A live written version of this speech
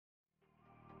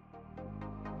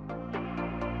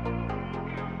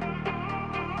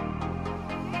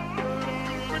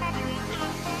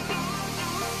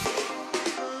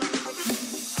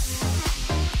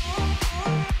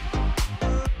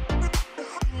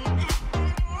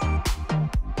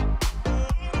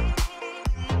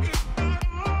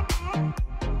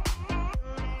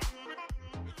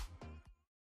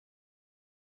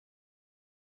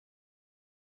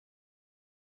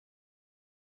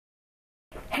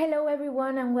Hello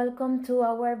everyone and welcome to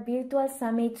our Virtual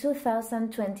Summit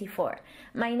 2024.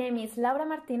 My name is Laura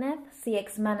Martinez,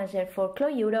 CX Manager for Clo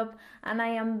Europe, and I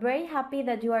am very happy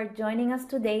that you are joining us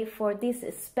today for this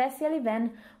special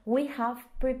event we have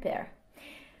prepared.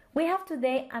 We have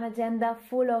today an agenda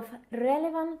full of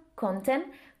relevant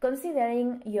content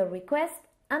considering your requests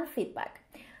and feedback.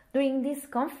 During this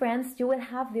conference, you will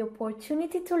have the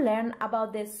opportunity to learn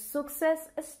about the success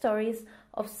stories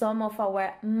of some of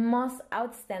our most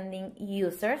outstanding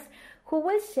users who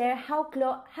will share how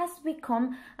Clo has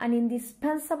become an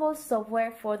indispensable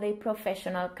software for their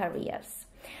professional careers.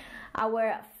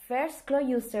 Our first Clo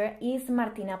user is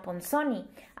Martina Ponzoni,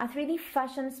 a 3D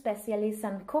fashion specialist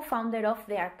and co-founder of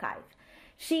The Archive.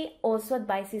 She also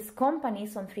advises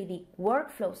companies on 3D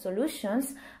workflow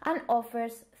solutions and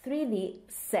offers 3D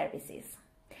services.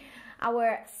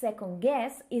 Our second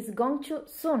guest is Gongxu,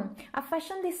 a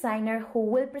fashion designer who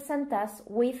will present us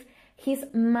with his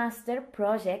master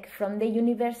project from the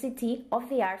University of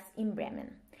the Arts in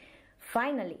Bremen.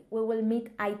 Finally, we will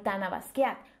meet Aitana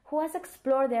Basquiat, who has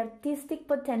explored the artistic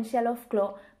potential of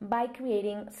Clo by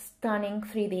creating stunning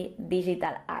 3D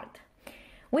digital art.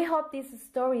 We hope these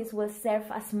stories will serve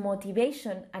as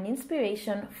motivation and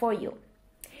inspiration for you.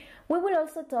 We will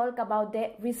also talk about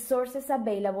the resources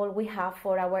available we have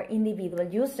for our individual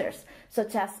users,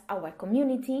 such as our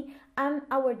community and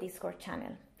our Discord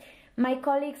channel. My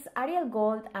colleagues Ariel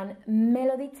Gold and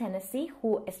Melody Tennessee,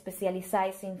 who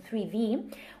specialize in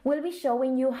 3D, will be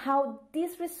showing you how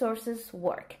these resources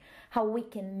work, how we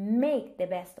can make the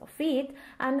best of it,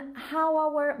 and how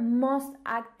our most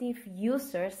active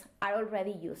users are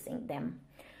already using them.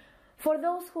 For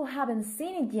those who haven't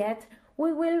seen it yet,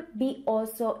 we will be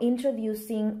also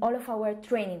introducing all of our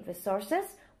training resources,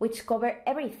 which cover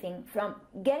everything from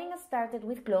getting started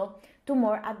with Clo to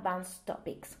more advanced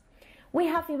topics. We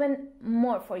have even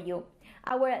more for you.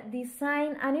 Our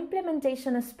design and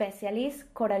implementation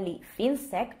specialist, Coralie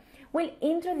Finsek, will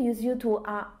introduce you to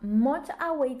a much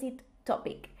awaited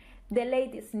topic, the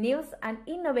latest news and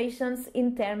innovations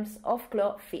in terms of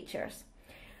Clo features.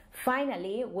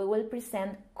 Finally, we will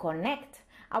present Connect,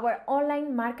 our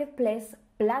online marketplace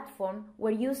platform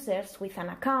where users with an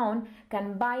account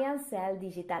can buy and sell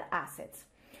digital assets.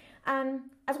 And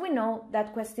as we know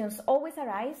that questions always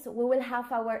arise, we will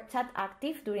have our chat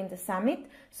active during the summit,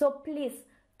 so please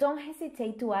don't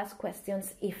hesitate to ask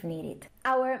questions if needed.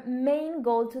 Our main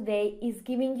goal today is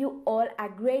giving you all a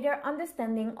greater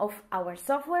understanding of our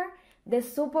software, the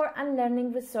support and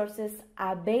learning resources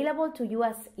available to you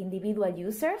as individual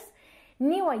users,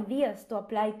 new ideas to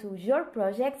apply to your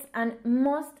projects, and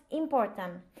most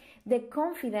important, the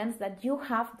confidence that you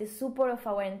have the support of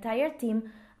our entire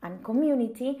team and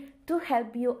community to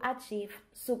help you achieve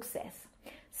success.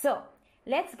 So,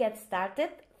 let's get started.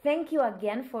 Thank you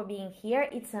again for being here.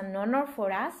 It's an honor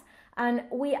for us, and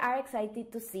we are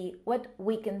excited to see what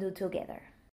we can do together.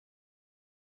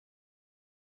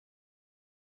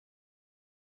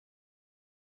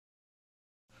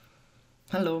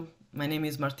 Hello, my name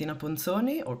is Martina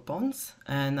Ponzoni, or Pons,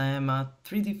 and I am a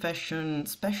 3D fashion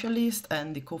specialist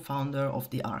and the co-founder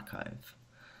of The Archive.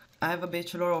 I have a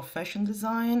Bachelor of Fashion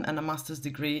Design and a Master's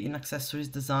degree in Accessories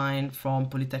Design from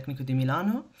Politecnico di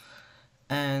Milano.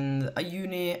 And at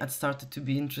uni, I started to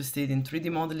be interested in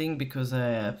 3D modeling because I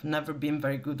have never been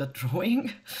very good at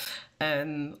drawing.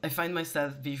 And I find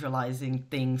myself visualizing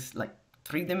things like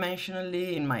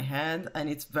three-dimensionally in my head, and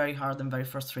it's very hard and very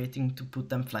frustrating to put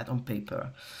them flat on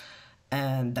paper.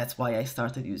 And that's why I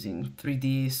started using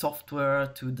 3D software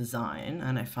to design,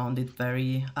 and I found it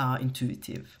very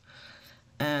intuitive.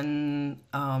 And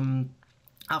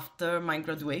after my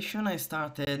graduation, I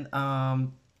started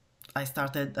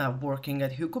working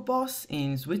at Hugo Boss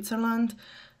in Switzerland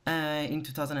in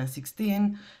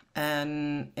 2016.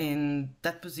 And in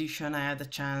that position, I had a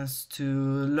chance to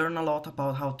learn a lot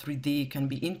about how 3D can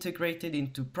be integrated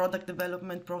into product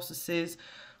development processes,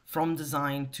 from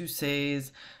design to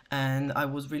sales, and I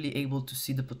was really able to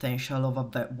see the potential of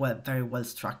a very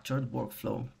well-structured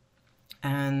workflow.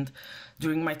 And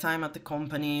during my time at the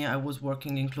company, I was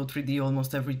working in Clo 3D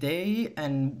almost every day,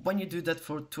 and when you do that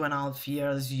for 2.5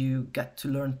 years, you get to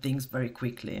learn things very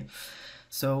quickly.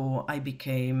 So I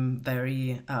became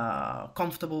very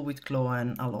comfortable with Clo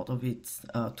and a lot of its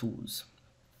tools.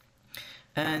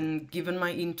 And given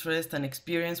my interest and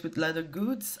experience with leather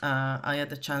goods, I had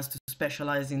the chance to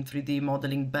specialize in 3D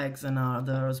modeling bags and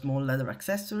other small leather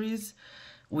accessories,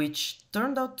 which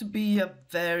turned out to be a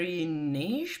very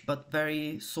niche but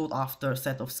very sought after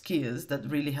set of skills that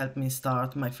really helped me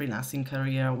start my freelancing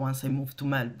career once I moved to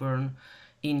Melbourne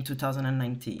in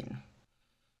 2019.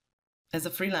 As a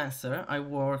freelancer, I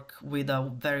work with a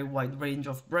very wide range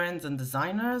of brands and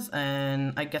designers,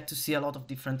 and I get to see a lot of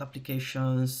different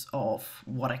applications of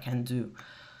what I can do.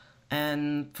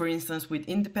 And for instance, with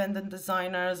independent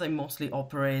designers, I mostly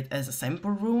operate as a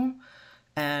sample room,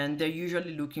 and they're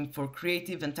usually looking for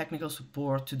creative and technical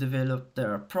support to develop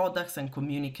their products and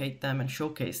communicate them and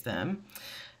showcase them.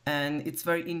 And it's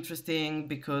very interesting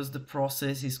because the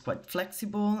process is quite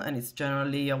flexible and it's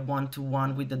generally a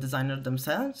one-to-one with the designer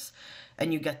themselves.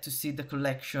 And you get to see the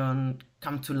collection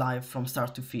come to life from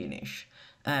start to finish.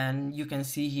 And you can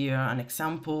see here an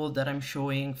example that I'm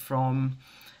showing from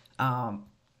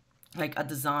like a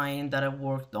design that I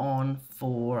worked on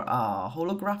for a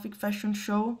holographic fashion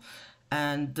show.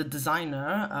 And the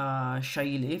designer,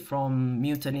 Shaili from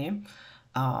Mutiny,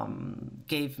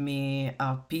 gave me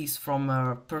a piece from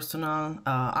her personal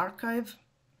archive,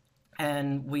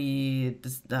 and we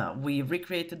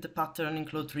recreated the pattern in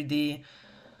Clo 3D,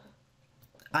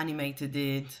 animated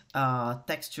it,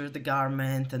 textured the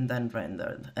garment, and then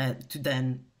rendered to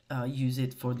then use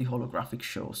it for the holographic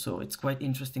show. So it's quite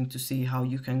interesting to see how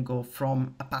you can go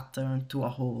from a pattern to a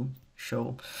whole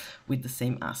show with the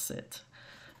same asset.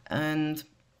 And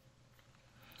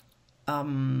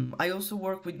I also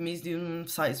work with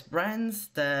medium-sized brands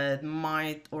that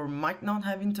might or might not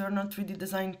have internal 3D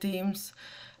design teams,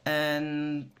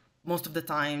 and most of the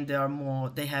time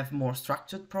they have more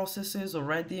structured processes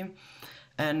already.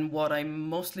 And what I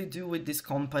mostly do with these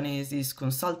companies is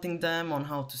consulting them on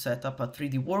how to set up a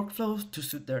 3D workflow to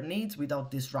suit their needs without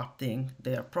disrupting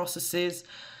their processes,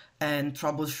 and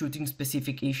troubleshooting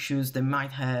specific issues they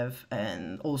might have,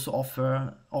 and also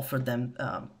offer them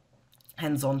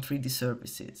hands-on 3D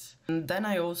services. And then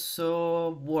I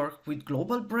also work with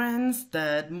global brands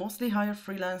that mostly hire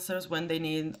freelancers when they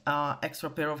need an extra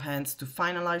pair of hands to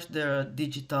finalize their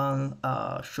digital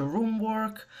showroom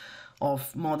work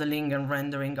of modeling and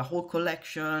rendering a whole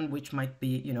collection, which might be,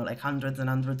 you know, like hundreds and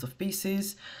hundreds of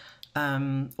pieces,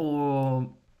 or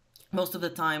most of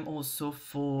the time also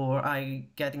I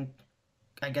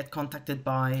get contacted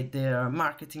by their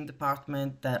marketing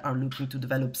department that are looking to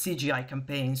develop CGI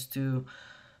campaigns to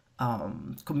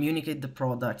communicate the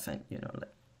products and, you know,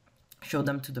 like show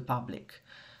them to the public.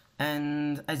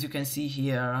 And as you can see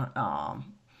here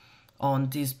on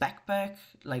this backpack,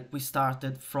 like we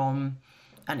started from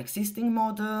an existing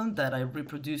model that I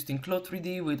reproduced in Clo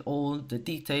 3D with all the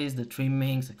details, the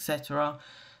trimmings, etc.,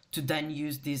 to then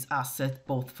use this asset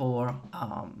both for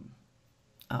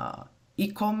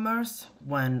e-commerce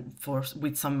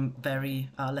with some very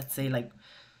let's say like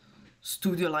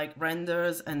studio-like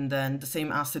renders, and then the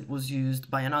same asset was used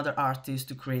by another artist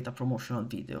to create a promotional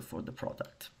video for the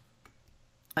product.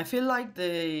 I feel like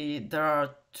there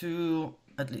are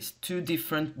at least two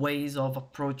different ways of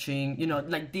approaching, you know,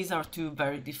 like these are two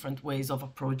very different ways of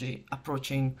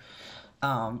approaching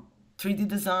 3D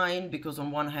design, because on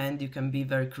one hand you can be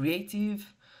very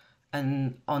creative,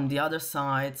 and on the other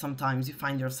side sometimes you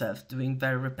find yourself doing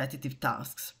very repetitive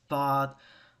tasks. But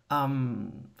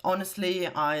honestly,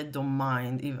 I don't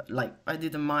mind. I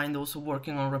didn't mind also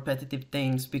working on repetitive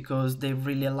things, because they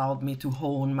really allowed me to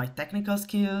hone my technical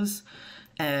skills,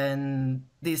 and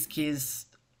these skills,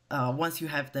 once you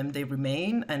have them, they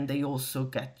remain, and they also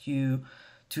get you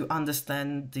to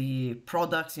understand the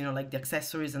products, you know, like the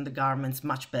accessories and the garments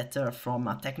much better from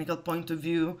a technical point of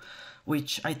view,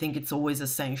 which I think it's always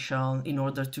essential in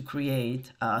order to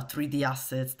create 3D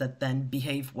assets that then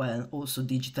behave well also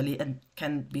digitally and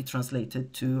can be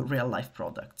translated to real life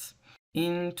products.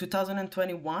 In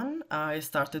 2021, I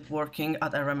started working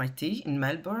at RMIT in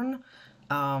Melbourne,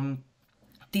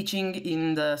 teaching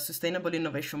in the Sustainable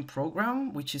Innovation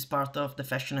program, which is part of the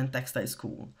Fashion and Textile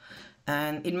School.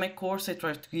 And in my course, I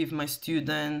try to give my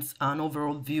students an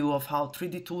overall view of how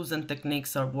 3D tools and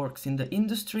techniques works in the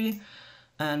industry.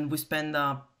 And we spend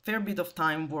a fair bit of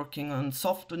time working on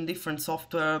different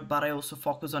software, but I also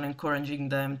focus on encouraging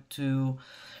them to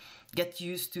get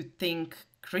used to think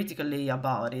critically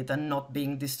about it and not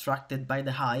being distracted by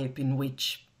the hype in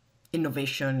which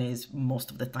innovation is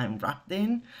most of the time wrapped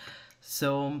in.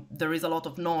 So there is a lot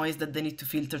of noise that they need to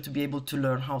filter to be able to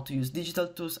learn how to use digital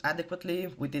tools adequately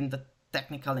within the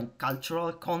technical and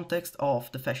cultural context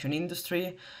of the fashion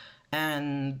industry.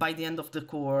 And by the end of the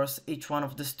course, each one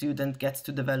of the students gets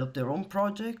to develop their own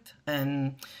project.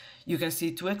 And you can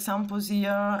see two examples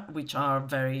here, which are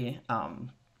very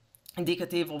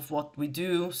indicative of what we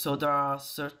do. So there are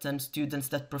certain students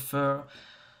that prefer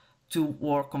to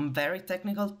work on very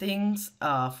technical things.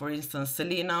 For instance,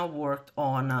 Selena worked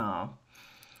on a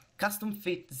custom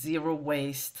fit zero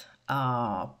waste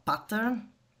pattern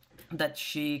that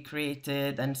she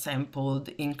created and sampled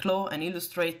in Clo and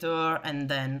Illustrator, and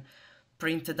then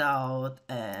printed out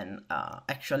and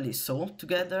actually sewed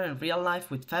together in real life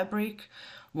with fabric.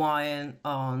 While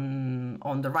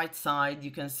on the right side,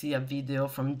 you can see a video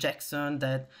from Jackson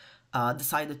that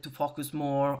decided to focus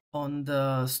more on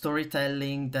the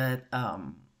storytelling that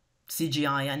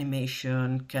CGI animation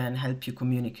can help you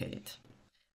communicate.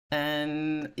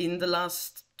 And in the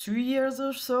last 2 years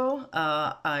or so,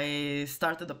 I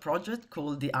started a project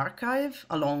called The Archive,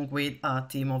 along with a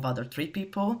team of other 3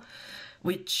 people,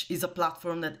 which is a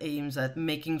platform that aims at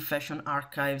making fashion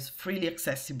archives freely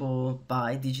accessible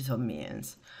by digital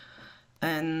means.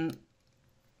 And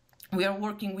we are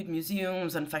working with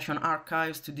museums and fashion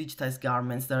archives to digitize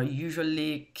garments that are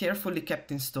usually carefully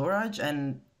kept in storage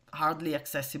and hardly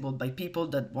accessible by people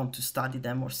that want to study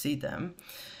them or see them.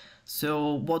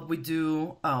 So what we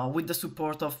do with the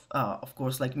support of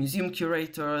course, like museum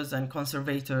curators and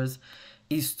conservators,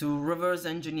 is to reverse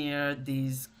engineer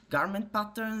these garment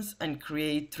patterns and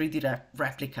create 3D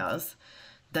replicas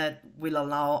that will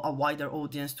allow a wider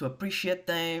audience to appreciate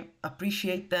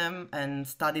them and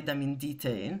study them in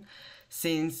detail,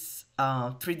 since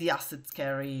 3D assets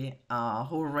carry a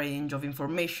whole range of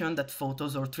information that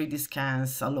photos or 3D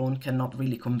scans alone cannot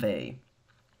really convey.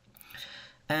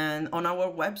 And on our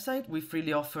website, we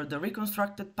freely offer the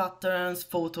reconstructed patterns,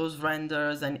 photos,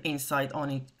 renders, and insights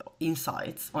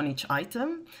on each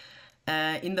item,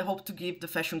 in the hope to give the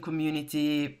fashion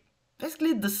community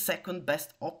basically the second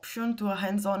best option to a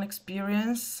hands-on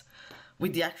experience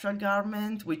with the actual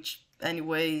garment, which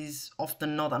anyway is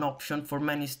often not an option for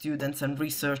many students and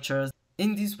researchers.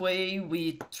 In this way,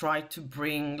 we try to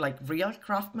bring like real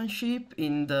craftsmanship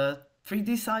in the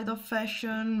 3D side of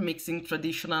fashion, mixing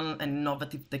traditional and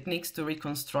innovative techniques to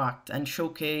reconstruct and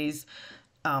showcase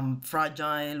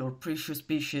fragile or precious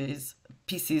pieces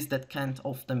that can't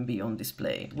often be on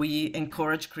display. We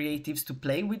encourage creatives to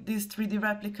play with these 3D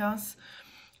replicas,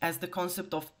 as the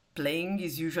concept of playing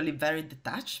is usually very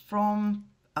detached from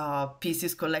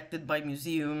pieces collected by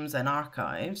museums and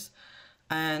archives.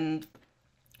 And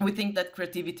we think that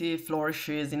creativity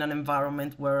flourishes in an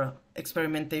environment where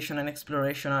experimentation and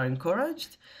exploration are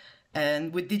encouraged.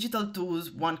 And with digital tools,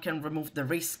 one can remove the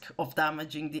risk of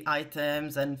damaging the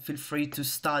items and feel free to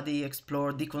study,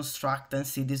 explore, deconstruct, and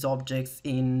see these objects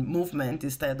in movement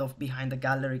instead of behind a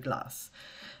gallery glass.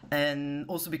 And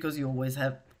also because you always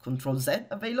have Ctrl-Z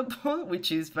available, which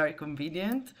is very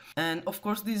convenient. And of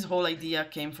course, this whole idea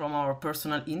came from our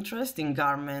personal interest in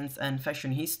garments and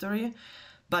fashion history,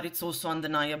 but it's also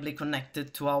undeniably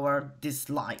connected to our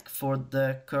dislike for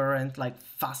the current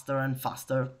faster and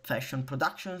faster fashion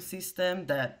production system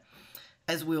that,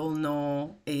 as we all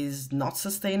know, is not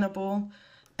sustainable,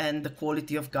 and the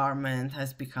quality of garment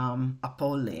has become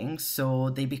appalling. So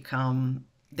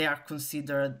they are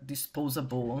considered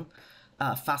disposable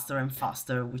faster and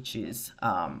faster, which is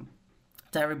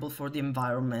terrible for the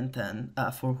environment and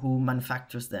for who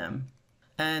manufactures them.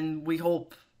 And we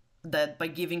hope that by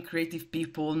giving creative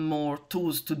people more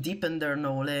tools to deepen their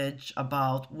knowledge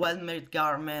about well-made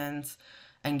garments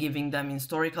and giving them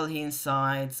historical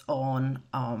insights on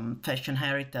fashion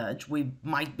heritage, we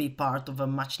might be part of a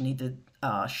much-needed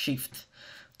shift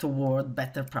toward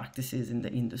better practices in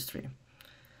the industry.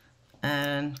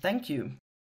 And thank you.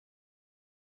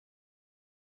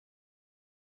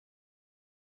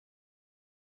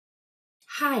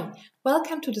 Hi,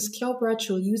 welcome to this CLO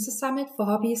Virtual User Summit for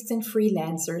hobbyists and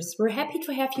freelancers. We're happy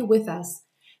to have you with us.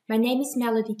 My name is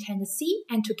Melody Tennessee,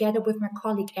 and together with my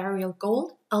colleague Ariel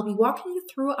Gold, I'll be walking you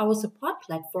through our support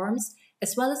platforms,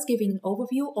 as well as giving an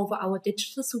overview over our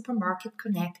digital supermarket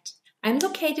Connect. I'm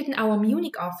located in our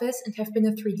Munich office and have been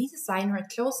a 3D designer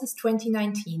at CLO since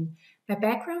 2019. My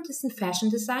background is in fashion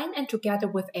design, and together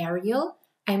with Ariel,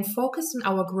 I'm focused on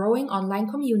our growing online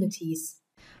communities.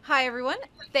 Hi everyone,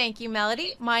 thank you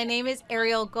Melody. My name is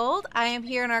Ariel Gold. I am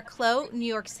here in our CLO New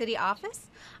York City office.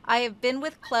 I have been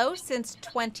with CLO since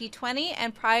 2020,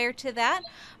 and prior to that,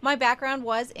 my background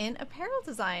was in apparel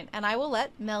design, and I will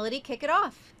let Melody kick it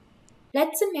off.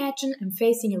 Let's imagine I'm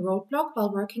facing a roadblock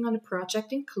while working on a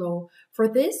project in CLO. For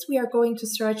this, we are going to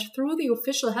search through the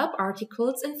official help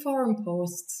articles and forum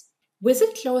posts.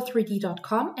 Visit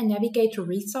clo3d.com and navigate to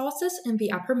Resources in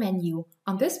the upper menu.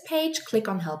 On this page, click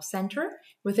on Help Center.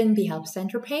 Within the Help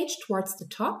Center page, towards the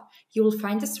top, you will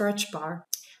find the search bar.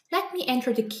 Let me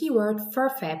enter the keyword fur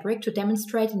fabric to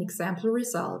demonstrate an example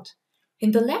result.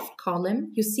 In the left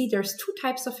column, you see there's 2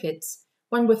 types of hits,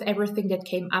 one with everything that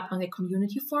came up on the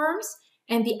community forums,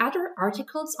 and the other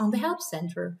articles on the Help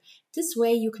Center. This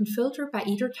way you can filter by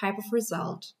either type of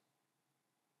result.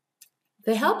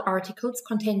 The help articles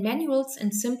contain manuals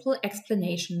and simple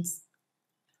explanations.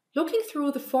 Looking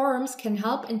through the forums can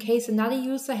help in case another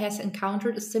user has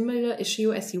encountered a similar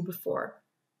issue as you before.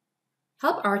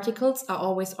 Help articles are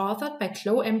always authored by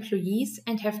CLO employees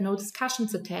and have no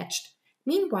discussions attached.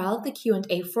 Meanwhile, the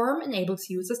Q&A forum enables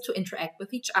users to interact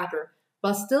with each other,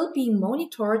 while still being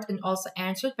monitored and also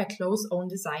answered by CLO's own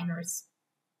designers.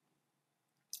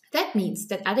 That means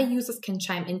that other users can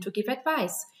chime in to give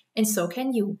advice, and so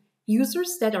can you.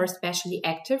 Users that are especially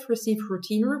active receive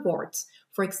routine rewards,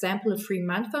 for example, a free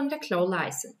month on their CLO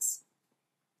license.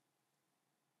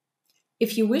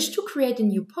 If you wish to create a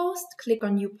new post, click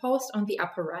on New Post on the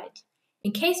upper right.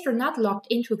 In case you're not logged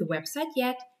into the website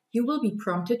yet, you will be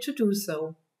prompted to do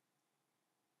so.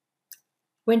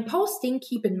 When posting,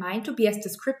 keep in mind to be as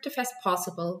descriptive as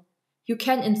possible. You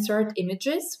can insert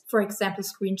images, for example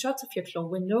screenshots of your CLO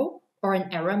window or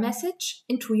an error message,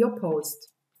 into your post.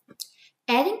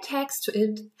 Adding text to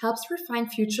it helps refine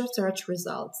future search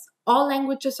results. All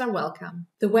languages are welcome.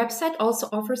 The website also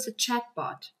offers a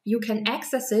chatbot. You can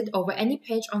access it over any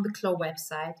page on the CLO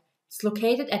website. It's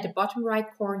located at the bottom right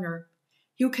corner.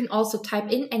 You can also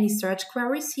type in any search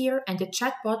queries here and the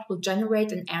chatbot will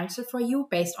generate an answer for you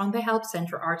based on the Help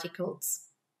Center articles.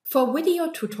 For video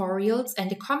tutorials and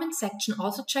the comment section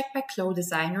also checked by CLO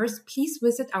designers, please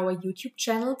visit our YouTube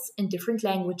channels in different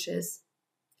languages.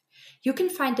 You can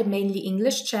find the mainly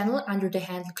English channel under the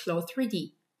handle CLO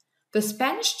 3D. The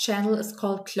Spanish channel is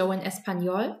called CLO en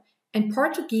Español, and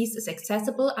Portuguese is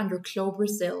accessible under CLO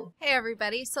Brazil. Hey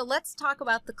everybody, so let's talk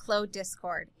about the CLO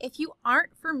Discord. If you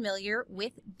aren't familiar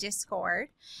with Discord,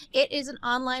 it is an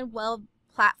online web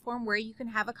platform where you can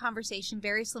have a conversation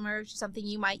very similar to something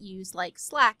you might use like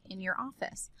Slack in your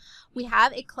office. We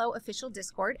have a CLO official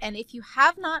Discord, and if you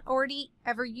have not already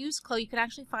ever used CLO, you can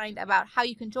actually find about how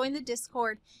you can join the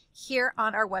Discord here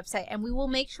on our website, and we will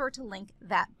make sure to link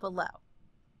that below.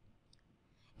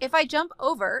 If I jump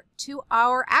over to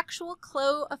our actual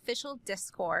CLO official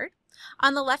Discord,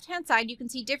 on the left-hand side, you can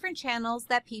see different channels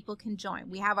that people can join.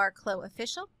 We have our CLO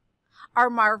official, our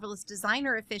Marvelous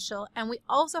Designer official, and we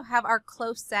also have our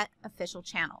CLO Set official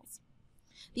channels.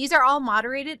 These are all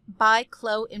moderated by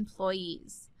CLO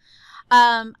employees.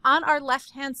 On our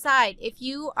left-hand side, if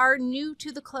you are new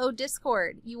to the CLO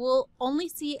Discord, you will only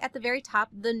see at the very top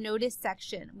the notice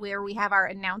section where we have our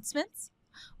announcements.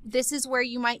 This is where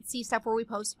you might see stuff where we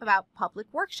post about public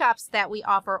workshops that we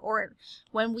offer, or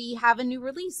when we have a new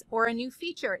release or a new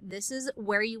feature. This is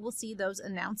where you will see those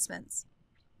announcements.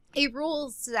 A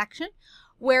rules section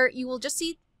where you will just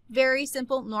see very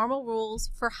simple normal rules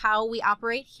for how we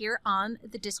operate here on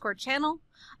the Discord channel.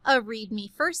 A read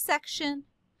me first section.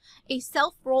 A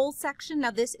self-roll section.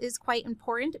 Now this is quite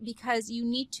important because you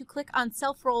need to click on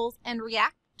self-rolls and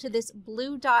react to this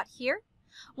blue dot here.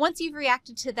 Once you've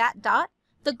reacted to that dot,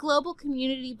 the global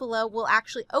community below will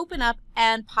actually open up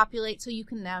and populate so you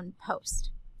can then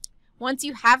post. Once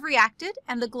you have reacted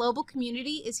and the global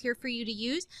community is here for you to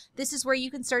use, this is where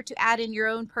you can start to add in your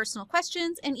own personal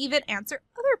questions and even answer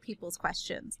other people's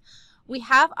questions. We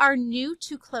have our new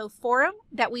to CLO forum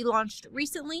that we launched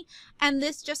recently, and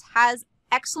this just has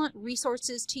excellent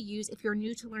resources to use if you're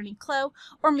new to learning CLO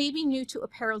or maybe new to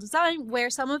apparel design, where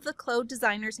some of the CLO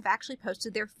designers have actually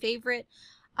posted their favorite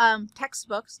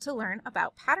textbooks to learn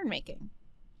about pattern making.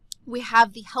 We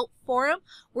have the help forum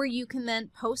where you can then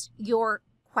post your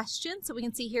questions. So we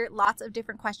can see here lots of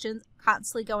different questions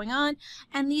constantly going on,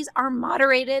 and these are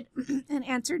moderated and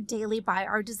answered daily by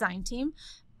our design team,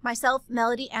 myself,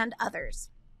 Melody, and others.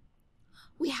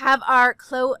 We have our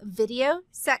CLO video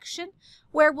section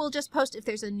where we'll just post if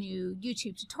there's a new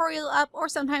YouTube tutorial up, or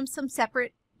sometimes some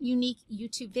separate unique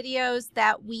YouTube videos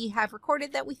that we have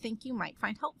recorded that we think you might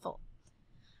find helpful.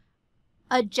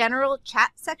 A general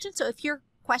chat section, so if your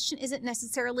question isn't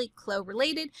necessarily CLO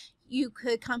related, you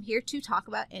could come here to talk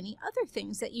about any other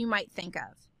things that you might think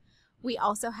of. We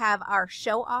also have our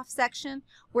show off section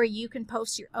where you can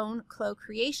post your own CLO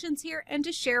creations here and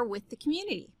to share with the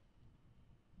community.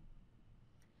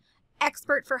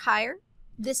 Expert for hire.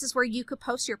 This is where you could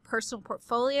post your personal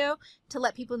portfolio to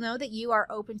let people know that you are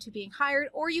open to being hired,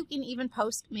 or you can even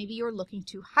post maybe you're looking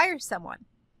to hire someone.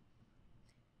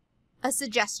 A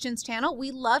suggestions channel. We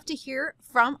love to hear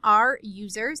from our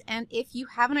users, and if you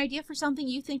have an idea for something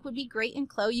you think would be great in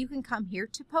CLO, you can come here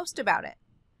to post about it.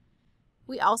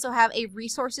 We also have a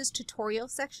resources tutorial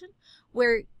section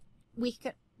where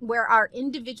our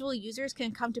individual users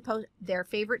can come to post their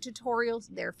favorite tutorials,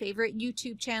 their favorite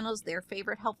YouTube channels, their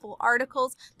favorite helpful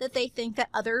articles that they think that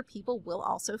other people will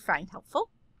also find helpful.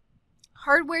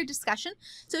 Hardware discussion.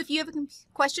 So if you have a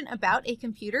question about a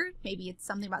computer, maybe it's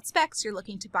something about specs, you're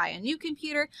looking to buy a new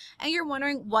computer, and you're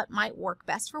wondering what might work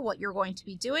best for what you're going to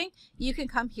be doing, you can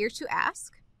come here to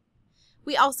ask.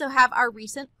 We also have our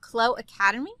recent CLO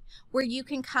Academy, where you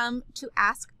can come to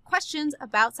ask questions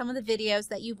about some of the videos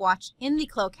that you've watched in the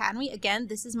CLO Academy. Again,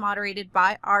 this is moderated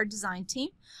by our design team.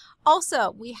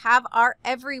 Also, we have our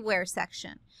Everywhere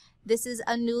section. This is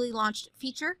a newly launched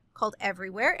feature called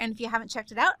Everywhere, and if you haven't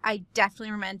checked it out, I definitely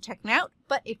recommend checking it out.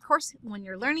 But of course, when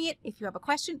you're learning it, if you have a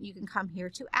question, you can come here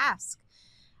to ask.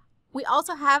 We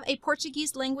also have a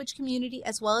Portuguese language community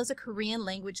as well as a Korean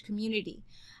language community.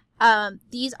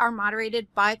 These are moderated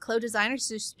by CLO designers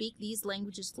who speak these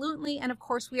languages fluently, and of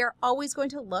course, we are always going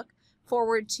to look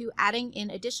forward to adding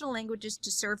in additional languages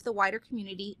to serve the wider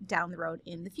community down the road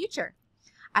in the future.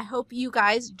 I hope you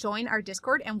guys join our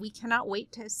Discord, and we cannot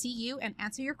wait to see you and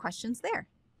answer your questions there.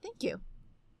 Thank you.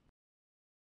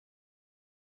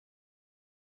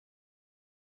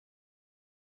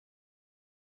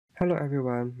 Hello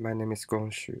everyone, my name is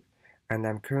Gongxu, and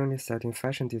I'm currently studying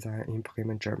fashion design in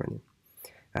Bremen, Germany.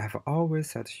 I have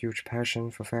always had a huge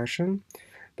passion for fashion,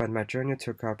 but my journey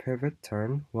took a pivot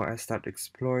turn when I started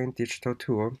exploring digital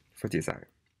tools for design.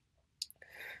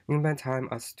 In my time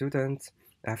as a student,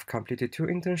 I've completed 2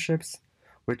 internships,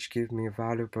 which give me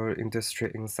valuable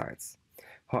industry insights.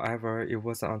 However, it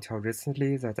wasn't until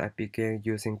recently that I began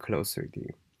using Clo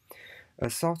 3D, a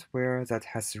software that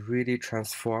has really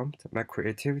transformed my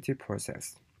creativity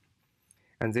process.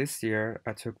 And this year,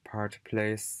 I took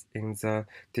place in the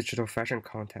Digital Fashion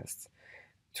Contest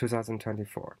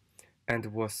 2024 and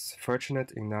was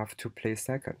fortunate enough to place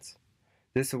second.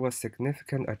 This was a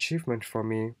significant achievement for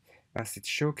me as it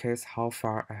showcased how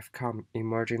far I have come in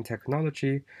merging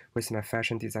technology with my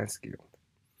fashion design skill.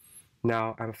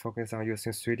 Now I'm focused on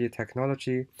using 3D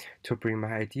technology to bring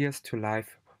my ideas to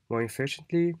life more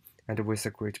efficiently and with a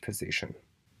great precision.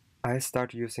 I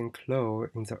started using Clo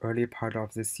in the early part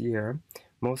of this year,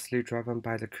 mostly driven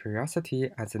by the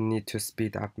curiosity and the need to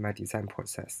speed up my design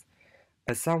process.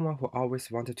 As someone who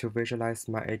always wanted to visualize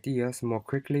my ideas more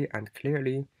quickly and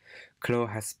clearly, Clo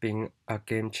has been a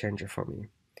game changer for me.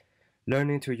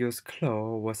 Learning to use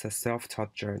Clo was a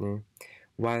self-taught journey,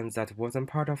 one that wasn't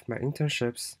part of my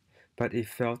internships, but it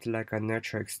felt like a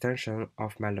natural extension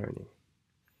of my learning.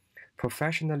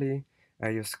 Professionally, I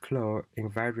use Clo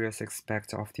in various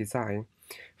aspects of design,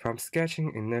 from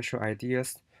sketching initial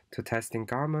ideas to testing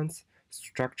garments,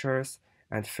 structures,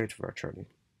 and fit virtually.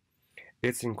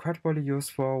 It's incredibly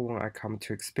useful when I come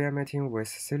to experimenting with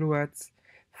silhouettes,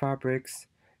 fabrics,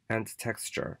 and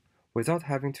texture without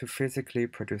having to physically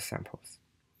produce samples.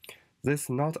 This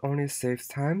not only saves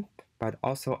time, but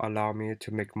also allows me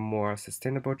to make more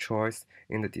sustainable choice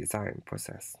in the design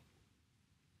process.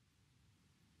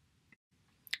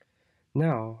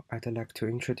 Now, I'd like to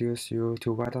introduce you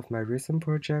to one of my recent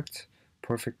projects,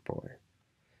 Perfect Boy.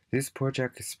 This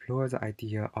project explores the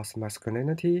idea of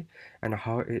masculinity and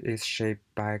how it is shaped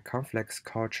by complex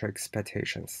cultural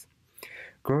expectations.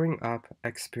 Growing up, I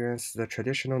experienced the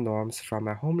traditional norms from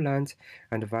my homeland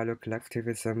and value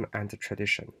collectivism and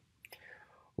tradition.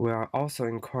 We are also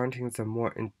encountering the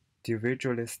more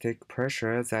individualistic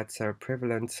pressure that's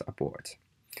prevalent abroad.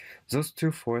 Those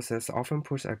two forces often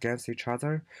push against each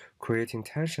other, creating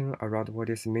tension around what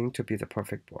it means to be the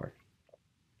perfect boy.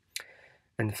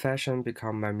 And fashion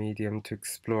became my medium to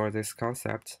explore this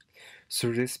concept.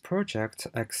 Through this project,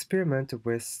 I experiment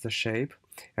with the shape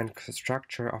and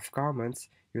structure of garments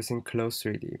using Clo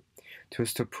 3D,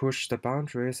 to push the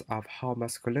boundaries of how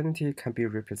masculinity can be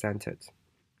represented.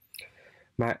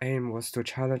 My aim was to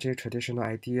challenge traditional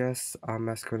ideas on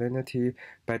masculinity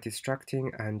by destructing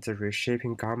and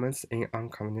reshaping garments in an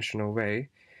unconventional way,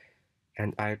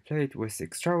 and I played with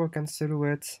extravagant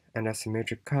silhouettes and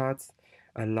asymmetric cuts,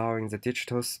 allowing the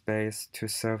digital space to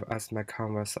serve as my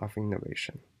canvas of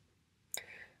innovation.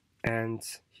 And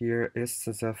here is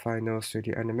the final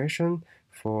 3D animation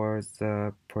for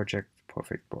the project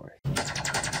Perfect Boy.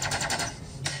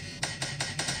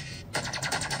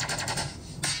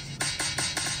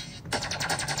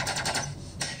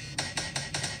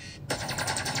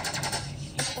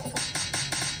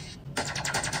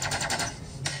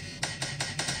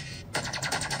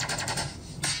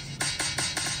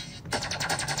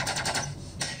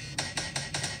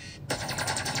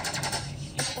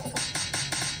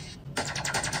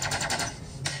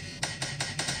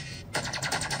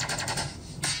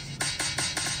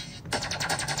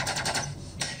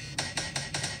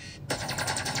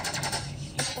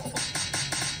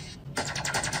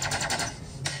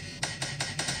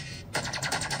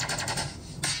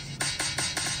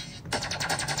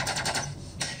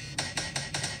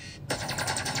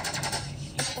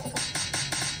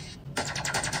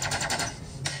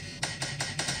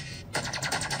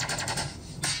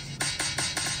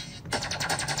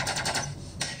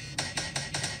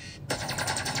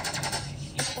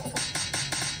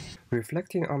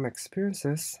 Reflecting on my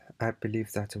experiences, I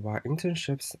believe that while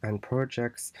internships and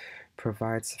projects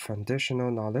provide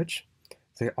foundational knowledge,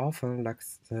 they often lack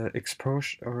the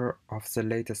exposure of the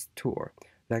latest tool,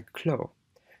 like CLO,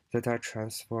 that are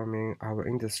transforming our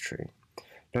industry.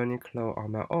 Learning CLO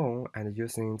on my own and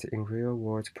using it in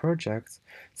real-world projects,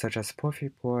 such as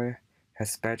Puffy Boy,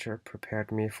 has better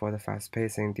prepared me for the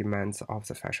fast-pacing demands of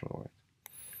the fashion world.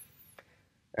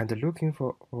 And looking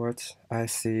forward, I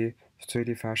see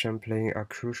 3D fashion playing a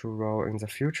crucial role in the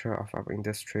future of our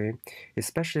industry,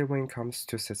 especially when it comes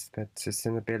to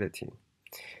sustainability.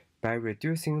 By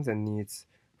reducing the needs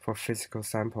for physical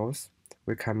samples,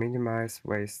 we can minimize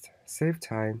waste, save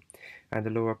time,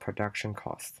 and lower production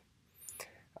costs.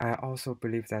 I also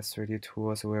believe that 3D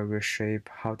tools will reshape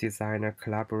how designers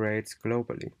collaborate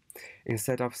globally.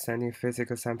 Instead of sending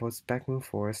physical samples back and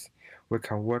forth, we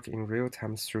can work in real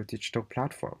time through digital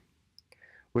platforms,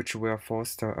 which will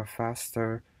foster a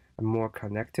faster, more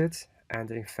connected, and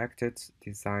effective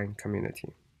design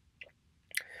community.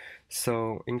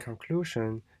 So, in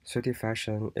conclusion, 3D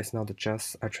fashion is not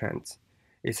just a trend.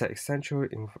 It's an essential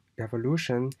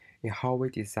evolution in how we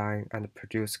design and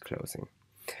produce clothing.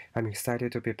 I'm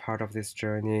excited to be part of this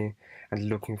journey and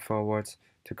looking forward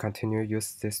to continue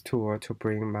use this tool to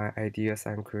bring my ideas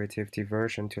and creative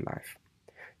diversion to life.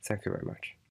 Thank you very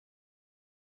much.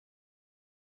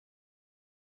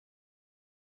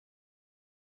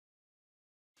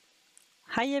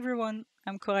 Hi everyone,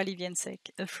 I'm Coralie Wiensek,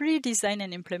 a 3D design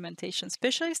and implementation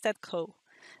specialist at CLO.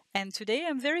 And today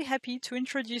I'm very happy to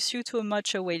introduce you to a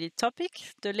much awaited topic,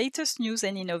 the latest news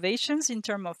and innovations in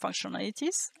terms of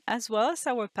functionalities, as well as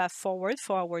our path forward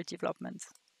for our development.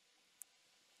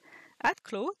 At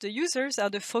CLO, the users are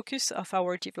the focus of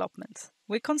our development.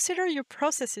 We consider your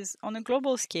processes on a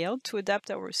global scale to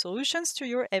adapt our solutions to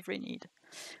your every need.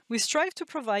 We strive to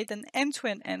provide an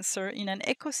end-to-end answer in an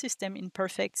ecosystem in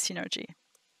perfect synergy.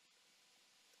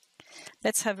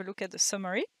 Let's have a look at the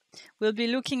summary. We'll be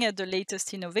looking at the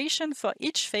latest innovation for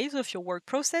each phase of your work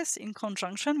process in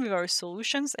conjunction with our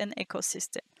solutions and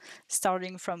ecosystem,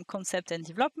 starting from concept and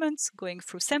development, going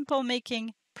through sample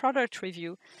making, product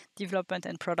review, development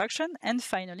and production, and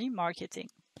finally marketing.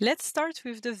 Let's start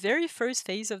with the very first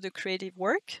phase of the creative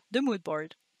work, the mood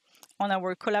board. On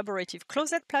our collaborative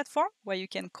Closet platform, where you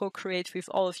can co-create with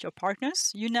all of your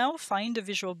partners, you now find the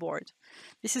visual board.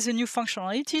 This is a new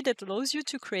functionality that allows you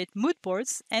to create mood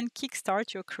boards and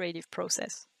kickstart your creative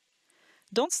process.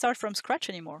 Don't start from scratch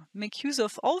anymore. Make use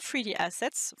of all 3D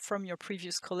assets from your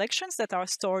previous collections that are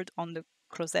stored on the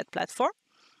Closet platform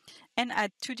and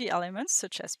add 2D elements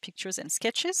such as pictures and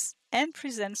sketches and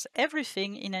present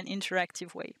everything in an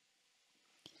interactive way.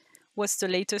 What's the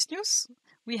latest news?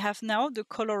 We have now the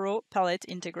Coloro palette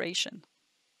integration.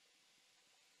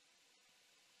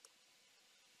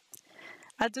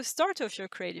 At the start of your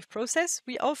creative process,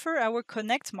 we offer our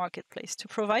Connect marketplace to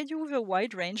provide you with a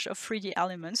wide range of 3D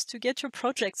elements to get your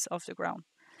projects off the ground.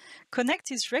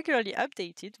 Connect is regularly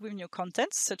updated with new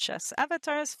content such as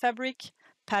avatars, fabric,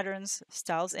 patterns,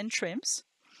 styles, and trims.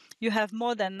 You have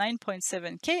more than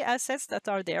 9.7K assets that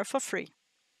are there for free.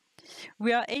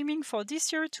 We are aiming for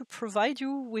this year to provide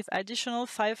you with additional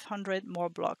 500 more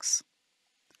blocks.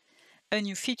 A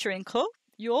new feature in CLO,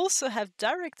 you also have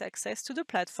direct access to the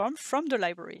platform from the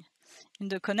library. In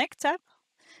the Connect tab,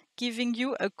 giving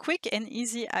you a quick and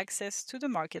easy access to the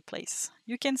marketplace.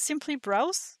 You can simply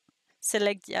browse,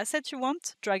 select the asset you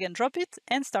want, drag and drop it,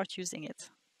 and start using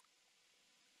it.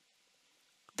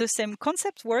 The same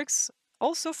concept works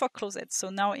also for Closet. So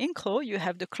now in CLO, you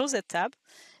have the Closet tab.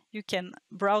 You can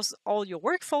browse all your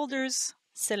work folders,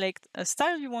 select a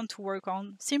style you want to work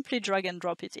on, simply drag and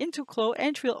drop it into CLO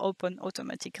and it will open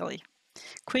automatically.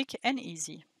 Quick and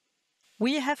easy.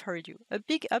 We have heard you. A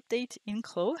big update in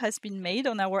CLO has been made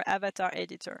on our avatar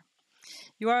editor.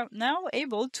 You are now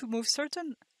able to move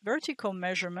certain vertical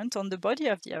measurement on the body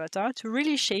of the avatar to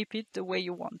really shape it the way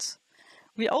you want.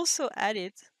 We also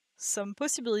added some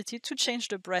possibility to change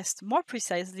the breast more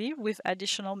precisely with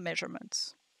additional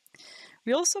measurements.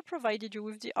 We also provided you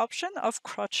with the option of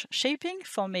crotch shaping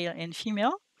for male and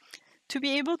female to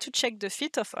be able to check the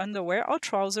fit of underwear or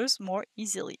trousers more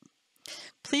easily.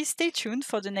 Please stay tuned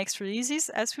for the next releases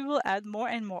as we will add more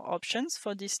and more options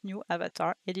for this new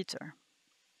avatar editor.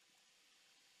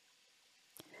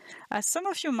 As some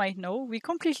of you might know, we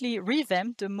completely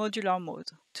revamped the modular mode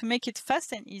to make it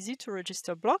fast and easy to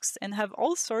register blocks and have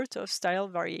all sorts of style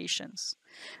variations.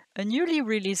 A newly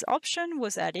released option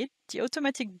was added, the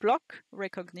automatic block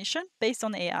recognition based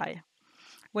on AI.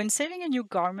 When saving a new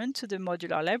garment to the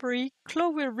modular library, CLO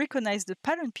will recognize the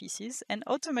pattern pieces and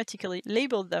automatically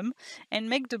label them and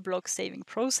make the block saving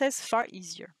process far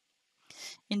easier.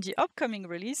 In the upcoming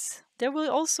release, there will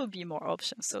also be more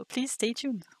options, so please stay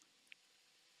tuned.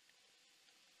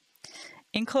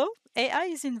 In CLO, AI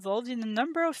is involved in a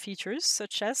number of features,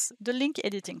 such as the link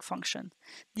editing function.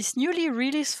 This newly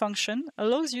released function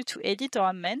allows you to edit or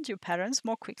amend your patterns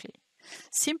more quickly.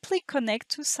 Simply connect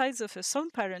two sides of a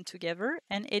sound pattern together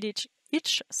and edit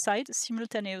each side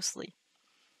simultaneously.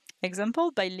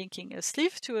 Example, by linking a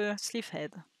sleeve to a sleeve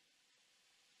head.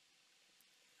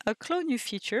 A CLO new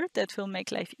feature that will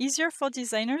make life easier for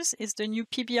designers is the new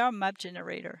PBR map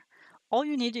generator. All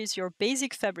you need is your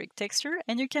basic fabric texture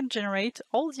and you can generate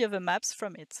all the other maps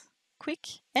from it. Quick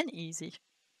and easy.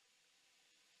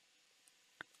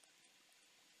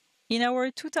 In our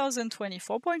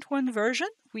 2024.1 version,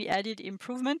 we added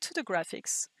improvement to the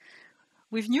graphics.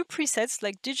 With new presets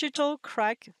like digital,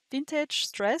 crack, vintage,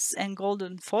 stress, and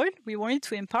golden foil, we wanted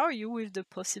to empower you with the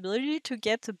possibility to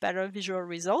get a better visual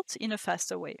result in a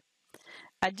faster way.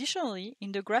 Additionally,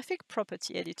 in the graphic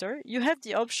property editor, you have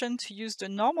the option to use the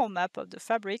normal map of the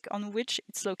fabric on which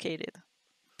it's located.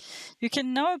 You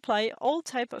can now apply all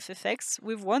types of effects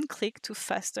with one click to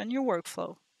hasten your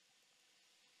workflow.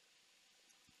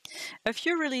 A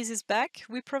few releases back,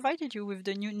 we provided you with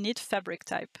the new knit fabric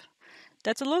type.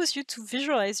 That allows you to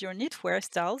visualize your knitwear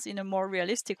styles in a more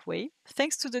realistic way,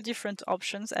 thanks to the different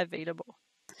options available.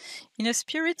 In a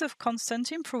spirit of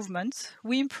constant improvement,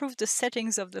 we improved the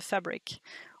settings of the fabric,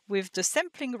 with the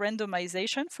sampling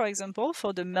randomization, for example,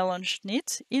 for the melange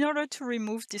knit, in order to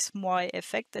remove this moire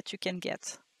effect that you can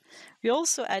get. We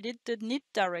also added the knit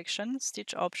direction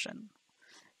stitch option.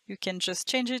 You can just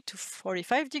change it to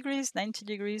 45 degrees, 90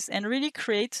 degrees, and really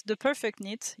create the perfect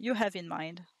knit you have in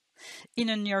mind. In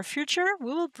the near future,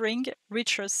 we will bring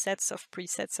richer sets of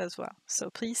presets as well, so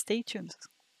please stay tuned.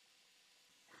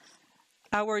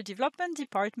 Our development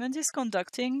department is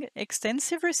conducting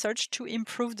extensive research to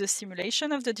improve the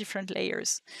simulation of the different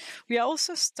layers. We are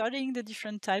also studying the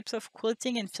different types of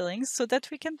quilting and fillings so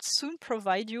that we can soon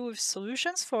provide you with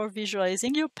solutions for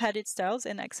visualizing your padded styles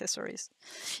and accessories.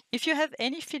 If you have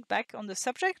any feedback on the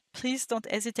subject, please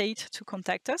don't hesitate to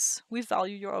contact us. We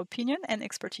value your opinion and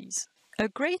expertise. A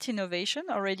great innovation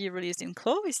already released in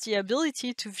CLO is the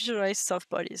ability to visualize soft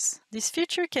bodies. This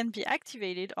feature can be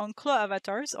activated on CLO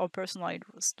avatars or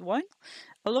personalized one,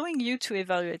 allowing you to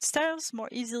evaluate styles more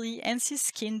easily and see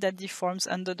skin that deforms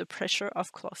under the pressure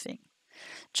of clothing,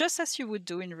 just as you would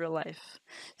do in real life.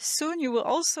 Soon you will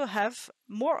also have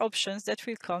more options that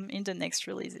will come in the next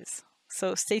releases,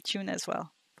 so stay tuned as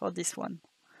well for this one.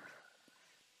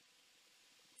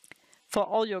 For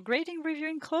all your grading review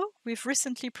in CLO, we've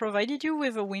recently provided you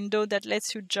with a window that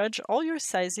lets you judge all your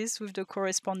sizes with the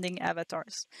corresponding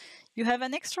avatars. You have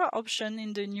an extra option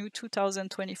in the new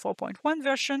 2024.1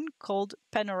 version called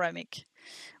Panoramic,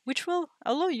 which will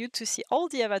allow you to see all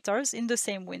the avatars in the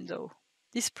same window.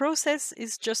 This process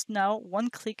is just now one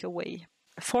click away.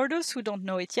 For those who don't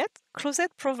know it yet,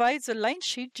 Closet provides a line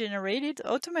sheet generated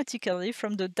automatically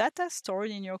from the data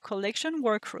stored in your collection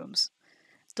workrooms.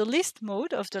 The list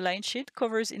mode of the line sheet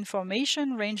covers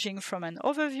information ranging from an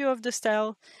overview of the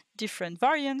style, different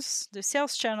variants, the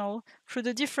sales channel, through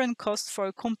the different costs for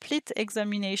a complete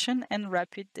examination and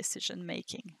rapid decision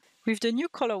making. With the new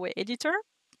colorway editor,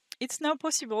 it's now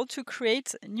possible to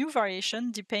create new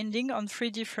variation depending on 3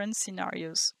 different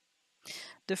scenarios.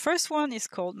 The first one is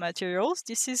called materials.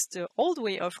 This is the old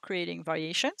way of creating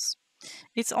variations.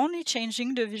 It's only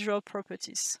changing the visual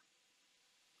properties.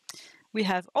 We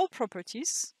have all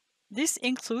properties. This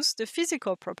includes the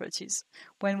physical properties.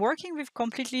 When working with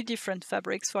completely different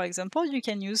fabrics, for example, you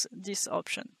can use this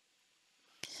option.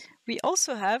 We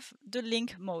also have the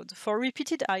link mode for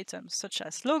repeated items, such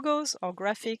as logos or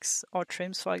graphics or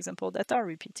trims, for example, that are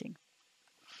repeating.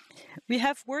 We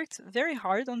have worked very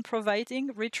hard on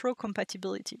providing retro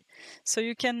compatibility, so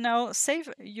you can now save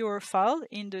your file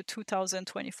in the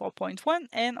 2024.1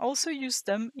 and also use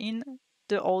them in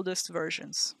the oldest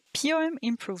versions. POM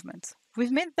improvement.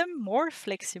 We've made them more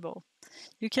flexible.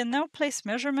 You can now place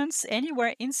measurements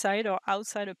anywhere inside or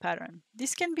outside a pattern.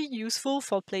 This can be useful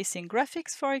for placing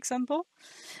graphics, for example,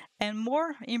 and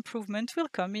more improvement will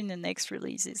come in the next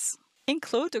releases. In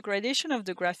CLO, the gradation of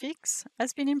the graphics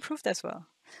has been improved as well.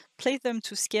 Place them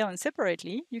to scale and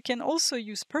separately. You can also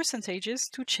use percentages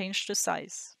to change the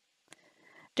size.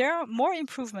 There are more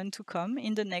improvements to come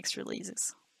in the next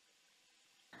releases.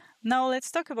 Now let's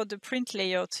talk about the print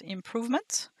layout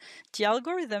improvement. The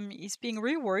algorithm is being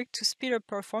reworked to speed up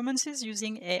performances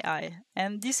using AI,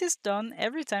 and this is done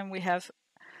every time we have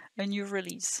a new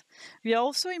release. We are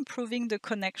also improving the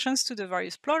connections to the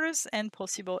various plotters and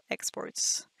possible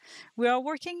exports. We are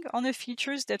working on the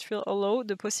features that will allow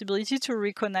the possibility to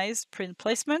recognize print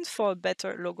placement for a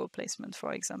better logo placement,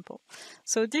 for example.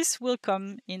 So this will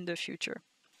come in the future.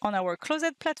 On our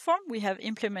Closet platform, we have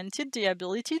implemented the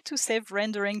ability to save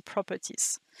rendering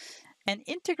properties and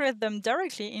integrate them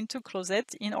directly into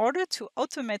Closet in order to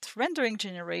automate rendering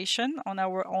generation on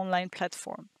our online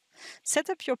platform. Set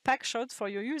up your pack shot for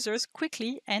your users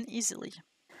quickly and easily.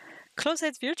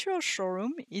 Closet Virtual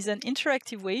Showroom is an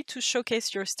interactive way to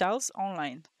showcase your styles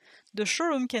online. The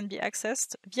showroom can be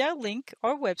accessed via a link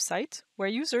or website where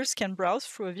users can browse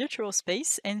through a virtual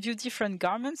space and view different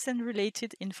garments and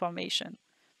related information.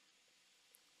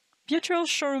 Virtual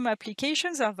showroom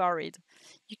applications are varied.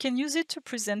 You can use it to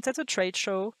present at a trade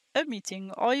show, a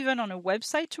meeting, or even on a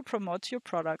website to promote your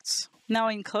products. Now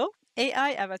in Clo,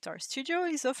 AI Avatar Studio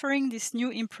is offering this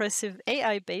new impressive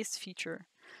AI-based feature.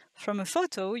 From a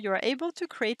photo, you are able to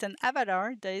create an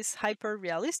avatar that is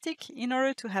hyper-realistic in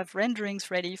order to have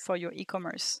renderings ready for your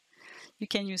e-commerce. You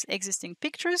can use existing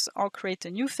pictures or create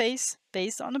a new face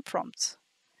based on a prompt.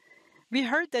 We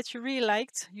heard that you really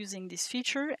liked using this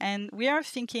feature, and we are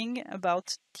thinking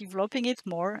about developing it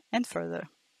more and further.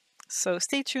 So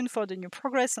stay tuned for the new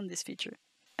progress on this feature.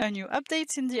 A new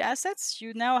update in the assets,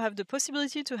 you now have the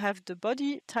possibility to have the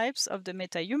body types of the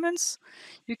meta-humans.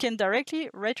 You can directly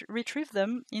retrieve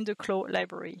them in the Clo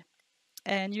library.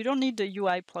 And you don't need the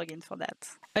UI plugin for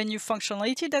that. A new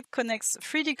functionality that connects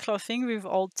 3D clothing with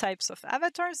all types of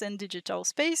avatars and digital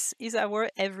space is our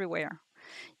Everywhere.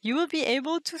 You will be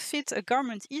able to fit a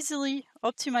garment easily,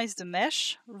 optimize the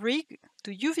mesh, rig,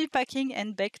 do UV packing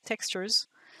and bake textures,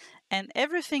 and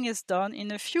everything is done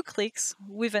in a few clicks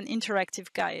with an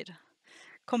interactive guide.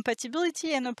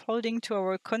 Compatibility and uploading to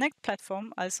our Connect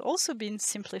platform has also been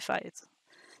simplified.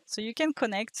 So you can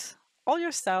connect all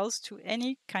your styles to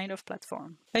any kind of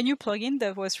platform. A new plugin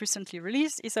that was recently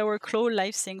released is our Clo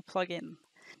Live Sync plugin.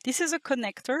 This is a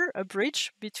connector, a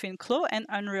bridge between Clo and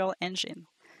Unreal Engine.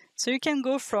 So you can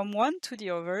go from one to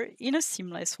the other in a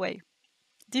seamless way.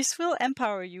 This will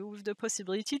empower you with the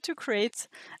possibility to create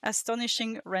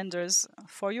astonishing renders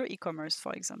for your e-commerce,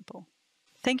 for example.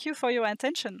 Thank you for your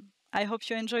attention. I hope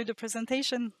you enjoyed the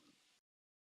presentation.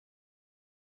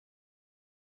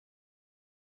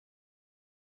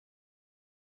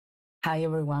 Hi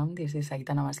everyone, this is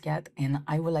Aitana Basquiat, and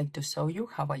I would like to show you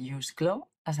how I use Clo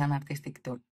as an artistic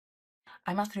tool.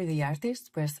 I'm a 3D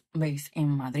artist based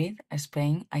in Madrid,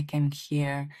 Spain. I came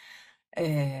here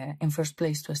in first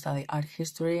place to study art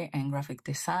history and graphic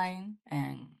design,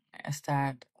 and I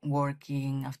started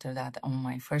working after that on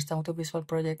my first audiovisual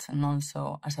projects and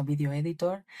also as a video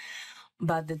editor.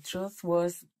 But the truth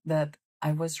was that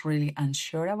I was really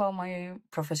unsure about my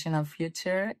professional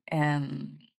future,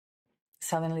 and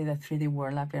suddenly the 3D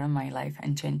world appeared in my life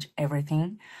and changed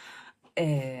everything.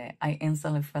 I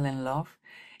instantly fell in love.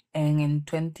 And in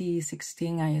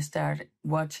 2016, I started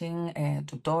watching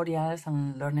tutorials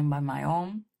and learning by my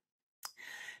own.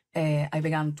 I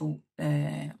began to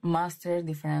master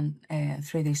different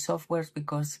 3D softwares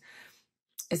because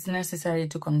it's necessary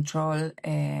to control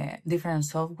different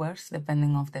softwares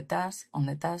depending on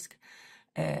the task,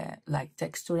 like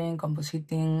texturing,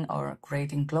 compositing, or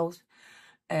creating clothes,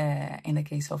 in the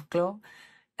case of Clo,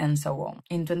 and so on.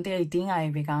 In 2018, I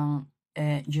began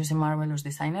using Marvelous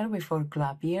Designer before Clo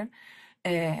appeared,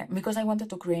 because I wanted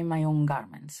to create my own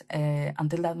garments.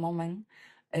 Until that moment,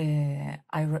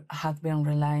 I had been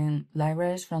relying on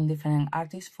libraries from different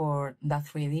artists for that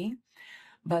 3D,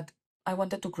 but I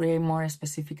wanted to create more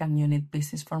specific and unique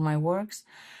pieces for my works.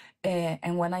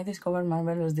 And when I discovered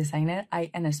Marvelous Designer, I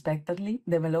unexpectedly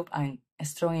developed a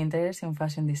strong interest in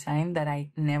fashion design that I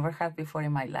never had before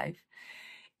in my life.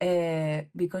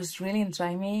 Because really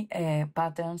intrigued me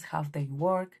patterns, how they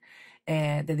work,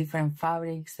 the different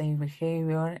fabrics, their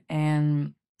behavior,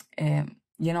 and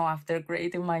after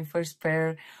creating my first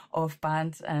pair of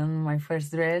pants and my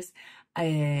first dress,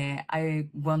 I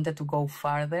wanted to go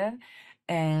further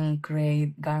and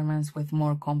create garments with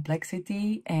more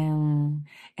complexity, and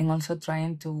also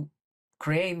trying to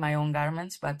create my own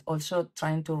garments, but also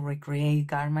trying to recreate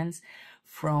garments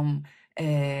from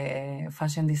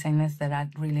fashion designers that I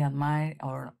really admire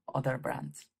or other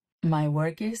brands. My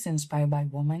work is inspired by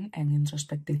women and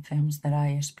introspective themes that I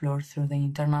explore through the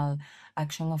internal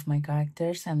action of my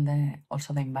characters and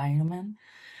also the environment.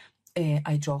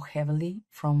 I draw heavily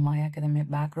from my academic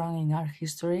background in art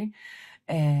history,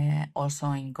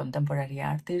 also in contemporary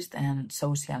artists and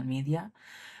social media,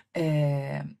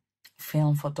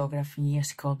 film photography,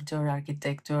 sculpture,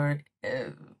 architecture.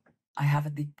 I have a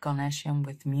deep connection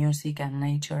with music and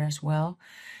nature as well.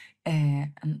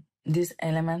 And these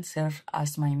elements serve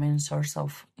as my main source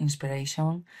of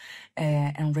inspiration,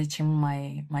 enriching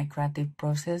my creative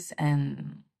process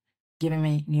and giving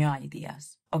me new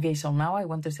ideas. Okay, so now I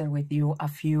want to share with you a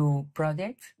few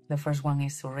projects. The first one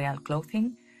is surreal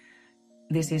clothing.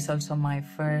 This is also my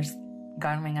first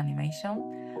garment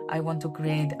animation. I want to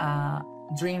create a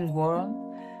dream world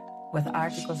with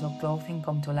articles of clothing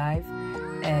come to life,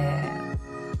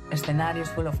 scenarios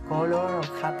full of color,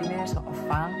 of happiness, of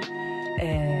fun,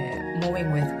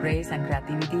 moving with grace and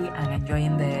creativity and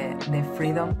enjoying the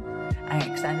freedom and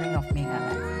excitement of being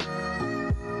alive.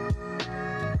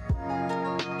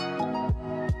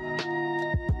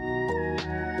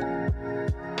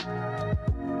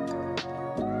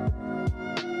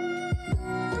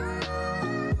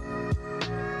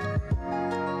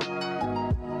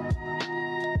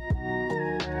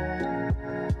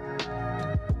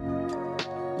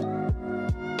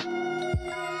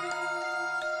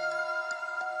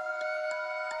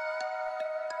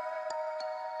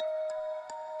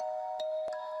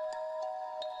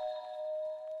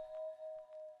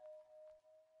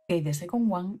 Okay, the second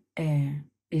one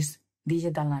is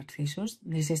Digital Narcissus.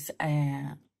 This is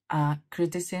a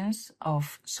criticism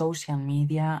of social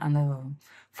media and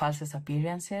false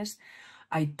appearances.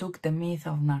 I took the myth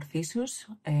of Narcissus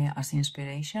as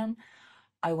inspiration.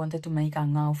 I wanted to make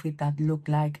an outfit that looked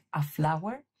like a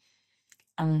flower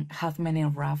and have many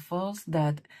ruffles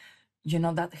that,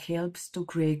 that helps to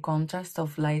create contrast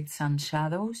of lights and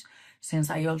shadows,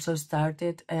 since I also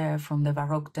started from the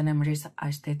Baroque Tenebris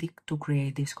aesthetic to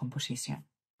create this composition.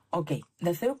 Okay,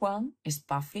 the third one is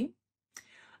puffy.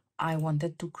 I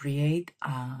wanted to create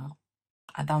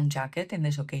a down jacket in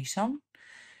this occasion,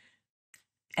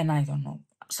 and I don't know.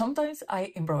 Sometimes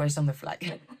I improvise on the fly.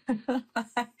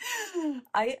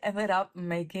 I ended up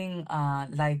making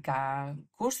like a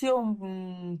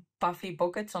cushion puffy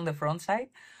pockets on the front side.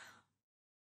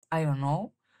 I don't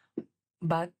know,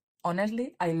 but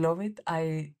honestly, I love it.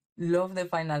 I love the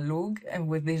final look, and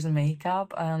with this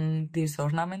makeup and these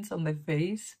ornaments on the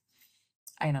face,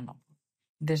 I don't know.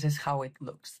 This is how it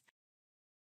looks.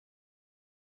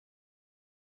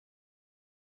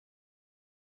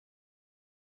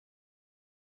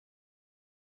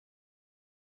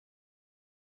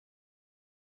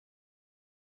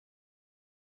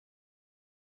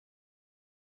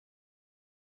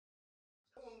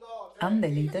 And the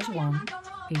latest one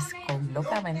is called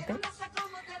Locamente,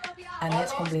 and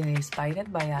it's completely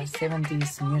inspired by a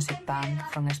 70s music band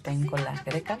from Spain called Las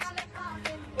Grecas.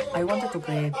 I wanted to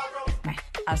create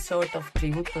a sort of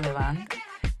tribute to the band,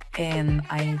 and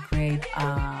I create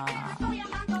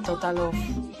a total of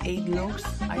 8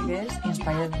 looks, I guess,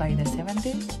 inspired by the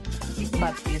 70s,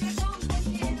 but it's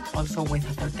also with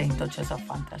 13 touches of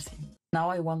fantasy. Now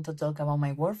I want to talk about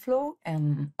my workflow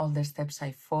and all the steps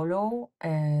I follow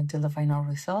till the final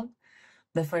result.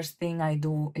 The first thing I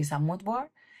do is a mood board.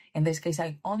 In this case,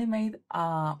 I only made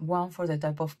one for the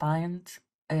type of pants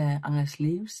and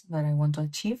sleeves that I want to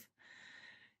achieve,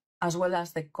 as well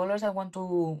as the colors I want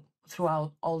to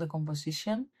throughout all the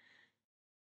composition.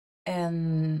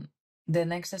 And the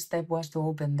next step was to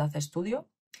open that studio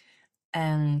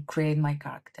and create my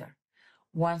character.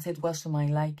 Once it was to my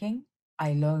liking,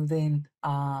 I logged in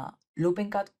looping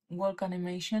catwalk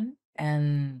animation,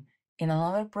 and in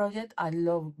another project, I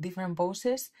logged different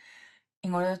poses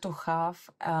in order to have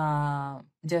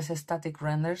just static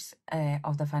renders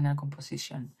of the final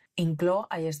composition. In Clo,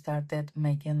 I started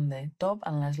making the top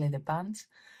and lastly the pants.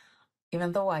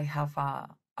 Even though I have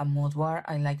a mood board,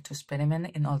 I like to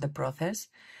experiment in all the process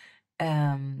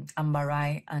and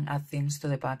vary and add things to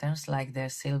the patterns, like the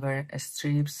silver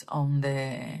strips on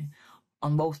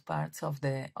both parts of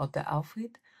the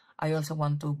outfit. I also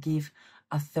want to give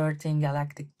a 13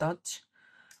 galactic touch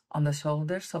on the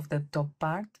shoulders of the top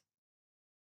part.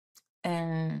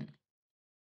 And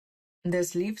the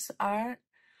sleeves are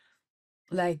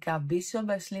like a bishop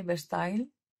sleeve style,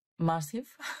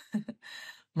 massive,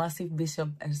 massive bishop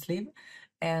sleeve.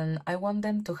 And I want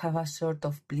them to have a sort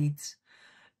of pleats.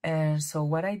 So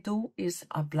what I do is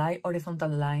apply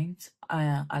horizontal lines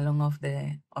along of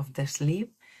the sleeve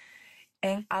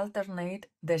and alternate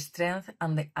the strength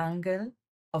and the angle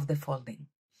of the folding.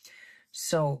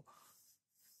 So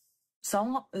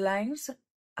some lines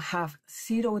have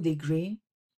 0-degree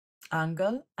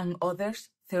angle and others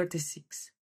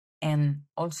 36. And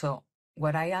also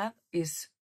what I add is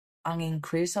an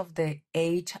increase of the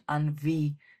H and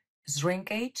V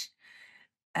shrinkage.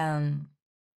 And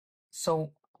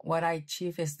so what I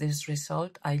achieve is this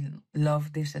result. I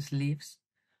love these sleeves.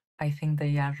 I think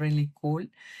they are really cool.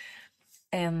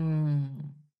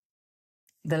 And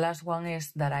the last one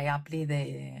is that I apply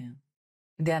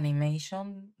the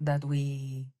animation that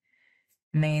we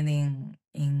made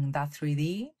in that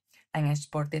 3D and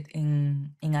export it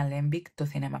in Alembic to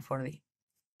Cinema 4D.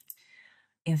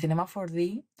 In Cinema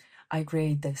 4D, I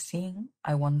create the scene.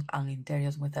 I want an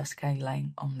interior with a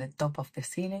skyline on the top of the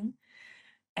ceiling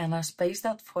and a space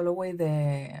that follows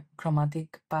the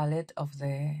chromatic palette of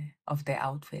the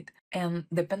outfit. And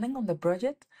depending on the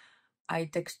project, I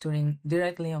texturing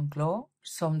directly on Clo,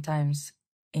 sometimes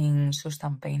in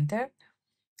Substance Painter,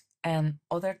 and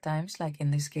other times, like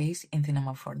in this case, in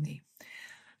Cinema 4D.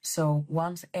 So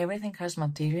once everything has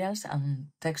materials and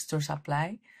textures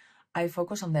applied, I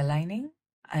focus on the lining,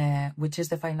 which is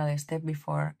the final step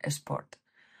before export.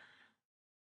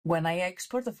 When I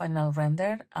export the final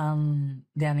render and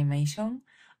the animation,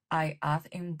 I add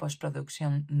in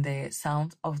post-production the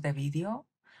sound of the video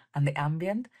and the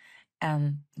ambient,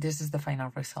 and this is the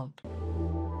final result.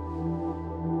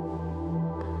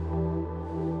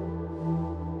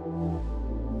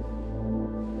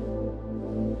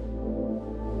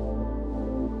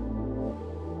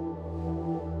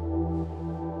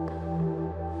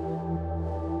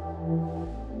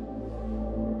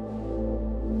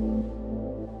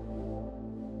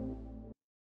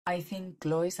 I think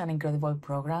Clo is an incredible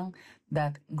program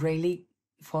that greatly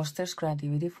fosters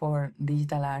creativity for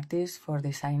digital artists, for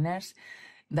designers,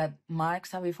 that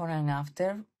marks a before and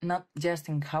after, not just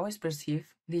in how it's perceived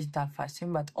digital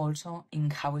fashion, but also in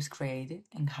how it's created,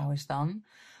 in how it's done.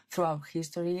 Throughout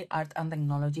history, art and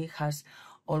technology has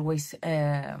always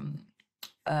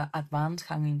advanced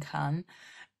hand in hand,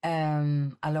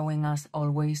 allowing us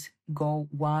always go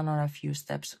one or a few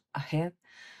steps ahead.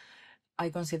 I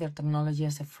consider technology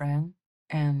as a friend,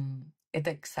 and it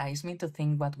excites me to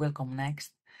think what will come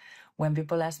next. When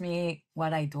people ask me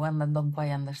what I do and I don't quite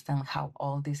understand how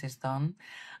all this is done,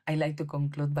 I like to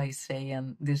conclude by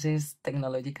saying this is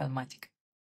technological magic.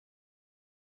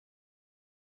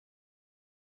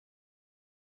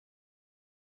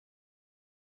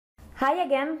 Hi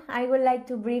again, I would like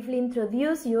to briefly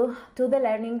introduce you to the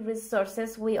learning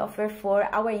resources we offer for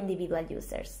our individual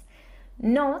users.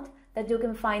 Note that you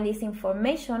can find this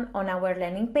information on our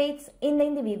learning page in the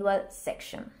individual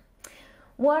section.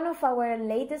 One of our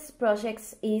latest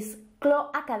projects is Clo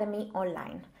Academy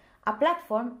Online, a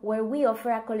platform where we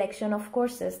offer a collection of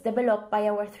courses developed by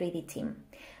our 3D team.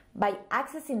 By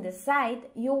accessing the site,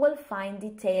 you will find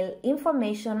detailed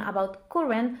information about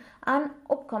current and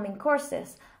upcoming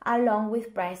courses, along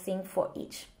with pricing for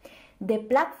each. The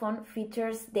platform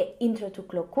features the Intro to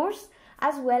Clo course,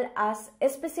 as well as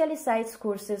specialized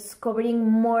courses covering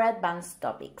more advanced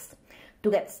topics.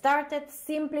 To get started,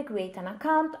 simply create an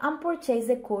account and purchase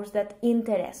the course that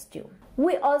interests you.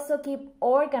 We also keep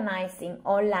organizing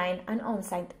online and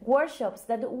on-site workshops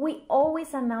that we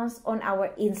always announce on our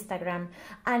Instagram,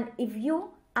 and if you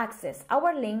access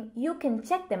our link, you can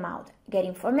check them out, get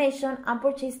information and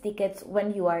purchase tickets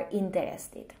when you are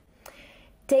interested.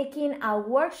 Taking a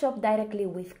workshop directly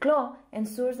with Clo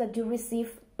ensures that you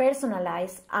receive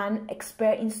personalized and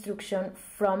expert instruction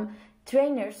from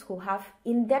trainers who have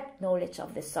in-depth knowledge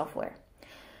of the software.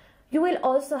 You will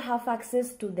also have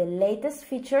access to the latest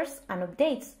features and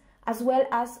updates, as well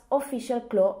as official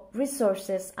Clo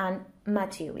resources and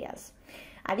materials.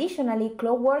 Additionally,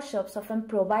 Clo workshops often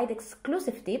provide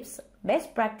exclusive tips,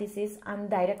 best practices, and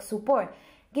direct support,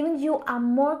 giving you a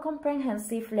more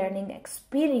comprehensive learning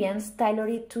experience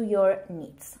tailored to your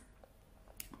needs.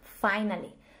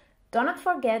 Finally, do not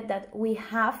forget that we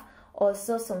have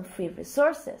also some free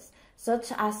resources,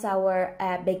 such as our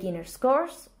beginner's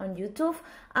course on YouTube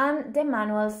and the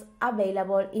manuals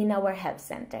available in our help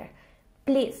center.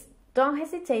 Please don't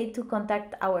hesitate to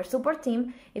contact our support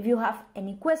team if you have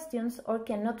any questions or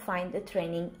cannot find the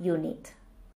training you need.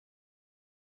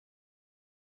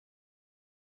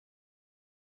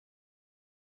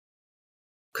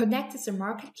 Connect is a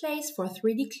marketplace for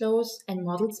 3D clothes and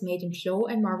models made in Clo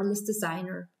and Marvelous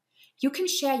Designer. You can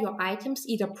share your items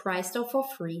either priced or for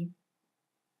free.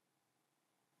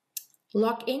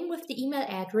 Log in with the email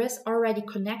address already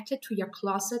connected to your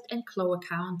Closet and Clo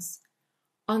accounts.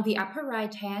 On the upper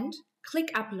right hand,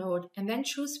 click Upload and then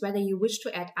choose whether you wish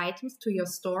to add items to your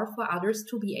store for others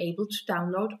to be able to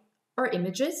download, or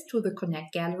images to the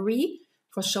Connect gallery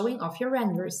for showing off your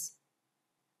renders.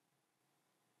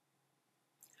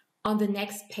 On the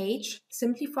next page,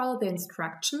 simply follow the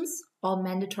instructions. All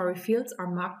mandatory fields are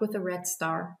marked with a red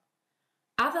star.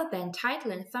 Other than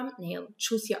title and thumbnail,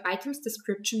 choose your item's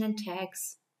description and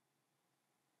tags.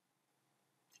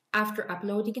 After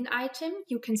uploading an item,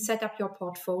 you can set up your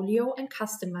portfolio and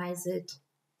customize it.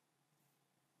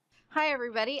 Hi,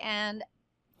 everybody, and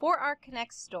For our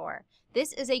Connect store,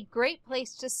 this is a great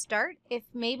place to start if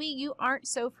maybe you aren't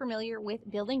so familiar with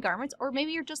building garments, or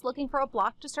maybe you're just looking for a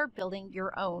block to start building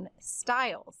your own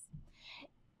styles.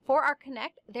 For our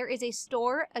Connect, there is a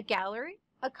store, a gallery,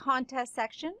 a contest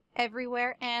section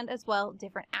everywhere, and as well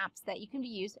different apps that you can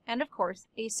use, and of course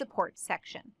a support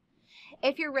section.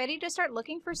 If you're ready to start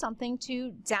looking for something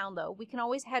to download, we can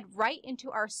always head right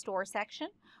into our store section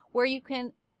where you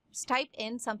can type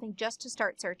in something just to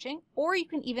start searching, or you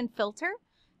can even filter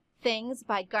things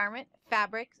by garment,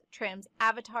 fabrics, trims,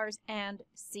 avatars, and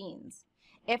scenes.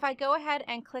 If I go ahead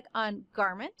and click on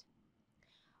garment,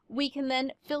 we can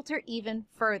then filter even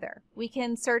further. We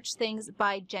can search things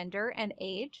by gender and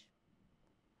age,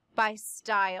 by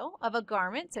style of a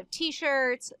garment, so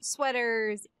t-shirts,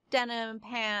 sweaters, denim,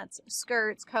 pants,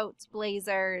 skirts, coats,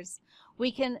 blazers.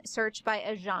 We can search by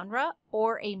a genre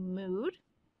or a mood.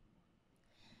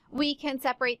 We can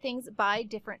separate things by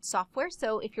different software,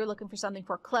 so if you're looking for something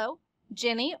for Clo,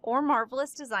 Ginny, or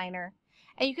Marvelous Designer.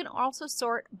 And you can also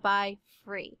sort by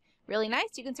free. Really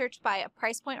nice. You can search by a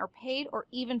price point or paid or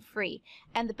even free.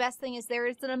 And the best thing is there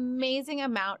is an amazing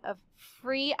amount of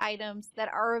free items that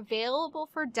are available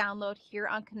for download here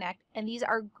on Connect. And these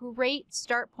are great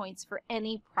start points for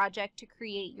any project to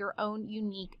create your own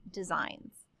unique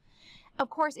designs. Of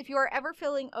course, if you are ever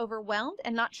feeling overwhelmed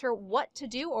and not sure what to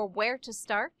do or where to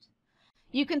start,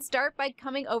 you can start by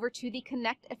coming over to the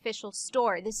Connect official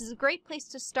store. This is a great place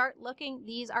to start looking.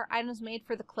 These are items made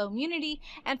for the Clo community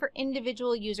and for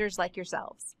individual users like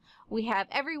yourselves. We have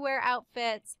everywhere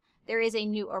outfits. There is a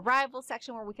new arrival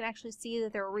section where we can actually see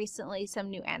that there were recently some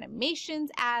new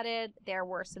animations added. There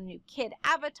were some new kid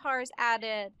avatars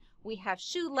added. We have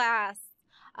shoe lasts,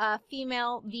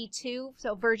 female V2,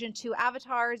 so version 2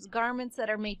 avatars, garments that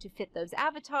are made to fit those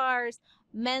avatars,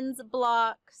 men's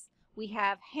blocks. We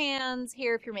have hands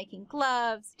here if you're making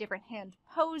gloves, different hand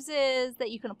poses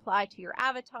that you can apply to your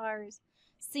avatars,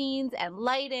 scenes and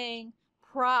lighting,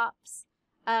 props.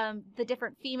 The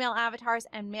different female avatars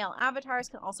and male avatars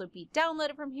can also be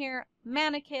downloaded from here.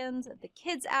 Mannequins, the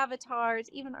kids' avatars,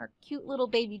 even our cute little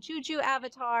baby Juju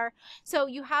avatar. So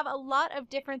you have a lot of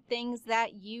different things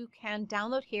that you can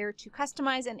download here to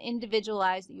customize and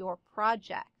individualize your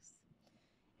projects.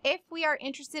 If we are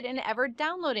interested in ever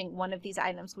downloading one of these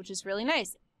items, which is really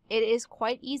nice, it is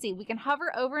quite easy. We can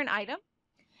hover over an item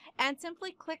and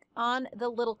simply click on the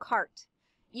little cart.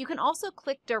 You can also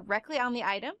click directly on the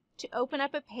item to open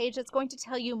up a page that's going to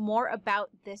tell you more about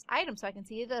this item. So I can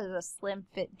see it as a slim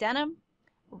fit denim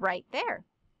right there.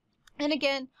 And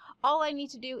again, all I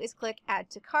need to do is click add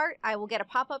to cart. I will get a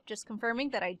pop-up just confirming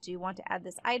that I do want to add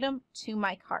this item to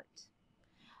my cart.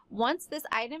 Once this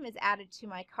item is added to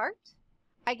my cart,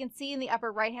 I can see in the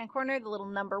upper right hand corner the little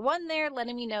number 1 there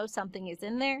letting me know something is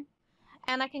in there,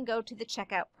 and I can go to the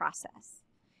checkout process.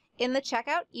 In the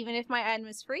checkout, even if my item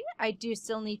is free, I do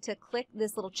still need to click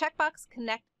this little checkbox,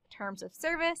 connect terms of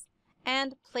service,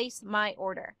 and place my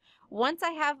order. Once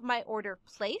I have my order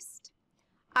placed,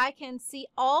 I can see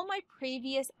all my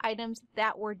previous items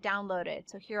that were downloaded.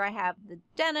 So here I have the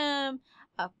denim,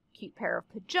 a cute pair of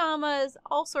pajamas,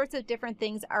 all sorts of different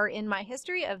things are in my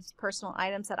history of personal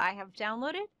items that I have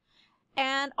downloaded.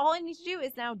 And all I need to do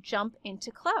is now jump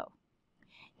into Clo.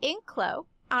 In Clo,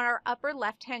 on our upper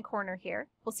left-hand corner here,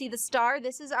 we'll see the star.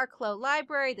 This is our Clo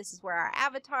library. This is where our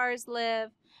avatars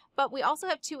live. But we also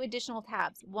have 2 additional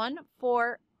tabs, one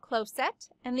for Clo Set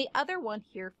and the other one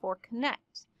here for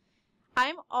Connect.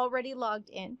 I'm already logged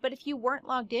in, but if you weren't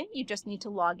logged in, you just need to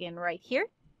log in right here.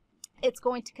 It's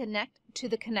going to connect to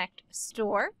the Connect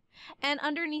store, and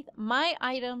underneath my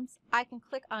items, I can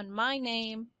click on my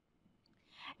name,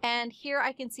 and here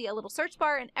I can see a little search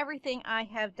bar and everything I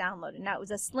have downloaded. Now it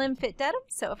was a slim fit denim,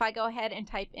 so if I go ahead and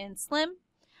type in slim,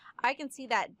 I can see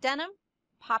that denim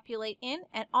populate in,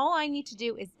 and all I need to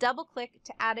do is double click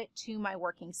to add it to my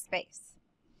working space.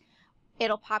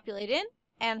 It'll populate in,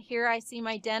 and here I see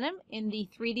my denim in the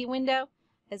 3D window,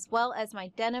 as well as my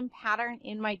denim pattern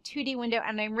in my 2D window,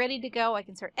 and I'm ready to go. I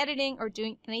can start editing or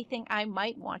doing anything I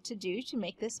might want to do to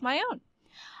make this my own.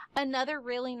 Another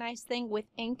really nice thing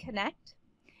within Connect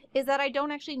is that I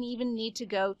don't actually even need to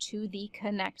go to the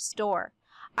Connect store.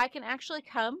 I can actually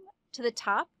come to the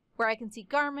top where I can see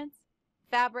garments,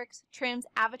 fabrics, trims,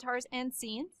 avatars, and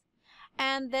scenes.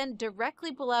 And then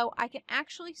directly below, I can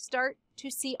actually start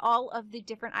to see all of the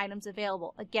different items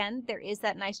available. Again, there is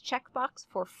that nice checkbox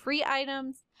for free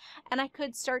items, and I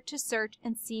could start to search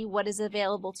and see what is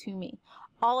available to me.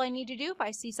 All I need to do, if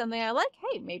I see something I like,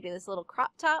 hey, maybe this little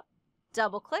crop top,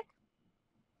 double click,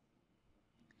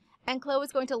 and Clo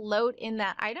is going to load in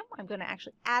that item. I'm going to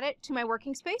actually add it to my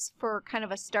working space for kind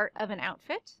of a start of an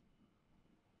outfit.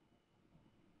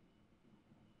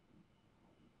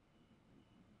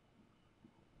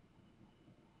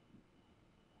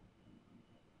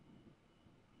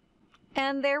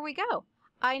 And there we go.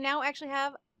 I now actually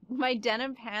have my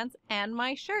denim pants and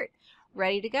my shirt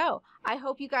ready to go. I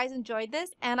hope you guys enjoyed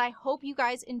this, and I hope you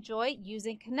guys enjoy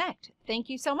using Connect. Thank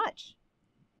you so much.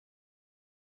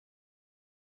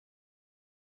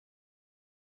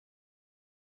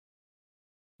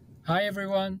 Hi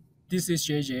everyone, this is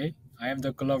JJ. I am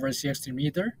the Global CX team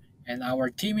leader, and our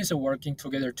team is working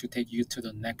together to take you to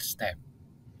the next step.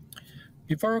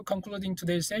 Before concluding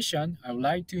today's session, I would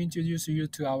like to introduce you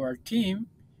to our team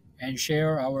and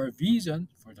share our vision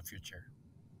for the future.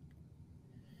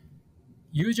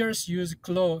 Users use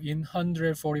CLO in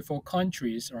 144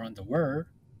 countries around the world.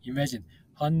 Imagine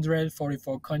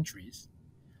 144 countries.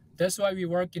 That's why we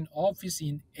work in office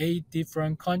in 8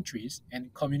 different countries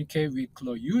and communicate with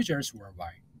CLO users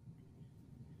worldwide.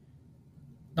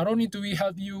 Not only do we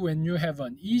help you when you have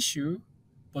an issue,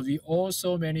 but we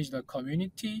also manage the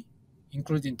community,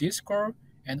 including Discord,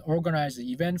 and organize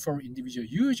the event for individual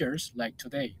users like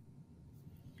today.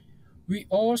 We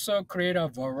also create a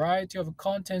variety of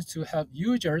contents to help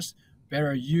users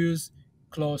better use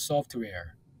CLO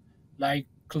software, like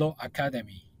CLO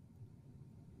Academy.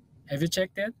 Have you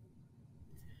checked that?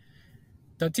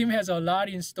 The team has a lot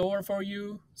in store for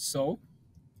you, so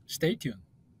stay tuned.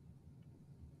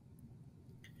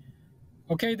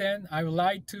 Okay then, I would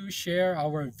like to share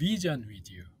our vision with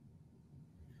you.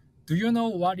 Do you know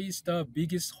what is the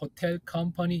biggest hotel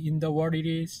company in the world it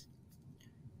is?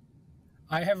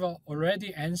 I have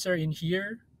already answered in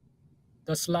here,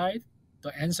 the slide,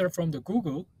 the answer from the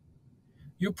Google.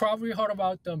 You probably heard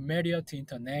about the Marriott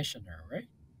International, right?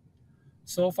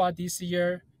 So far this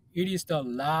year, it is the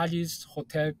largest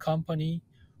hotel company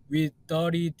with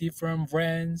 30 different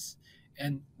brands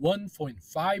and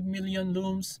 1.5 million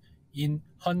rooms in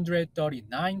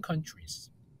 139 countries.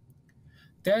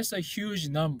 That's a huge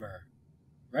number,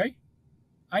 right?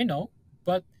 I know,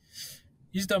 but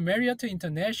is the Marriott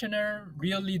International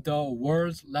really the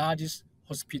world's largest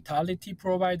hospitality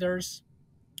providers?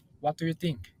 What do you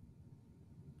think?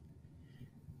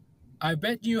 I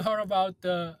bet you heard about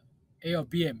the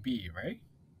Airbnb, right?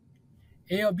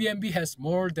 Airbnb has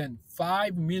more than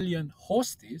 5 million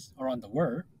hosts around the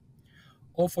world,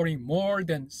 offering more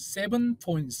than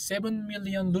 7.7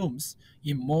 million rooms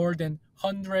in more than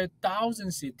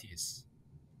 100,000 cities.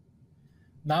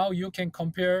 Now you can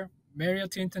compare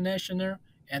Marriott International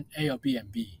and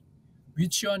Airbnb.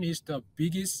 Which one is the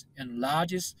biggest and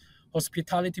largest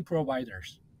hospitality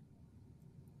providers?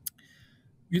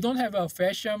 We don't have a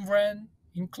fashion brand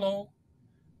in CLO,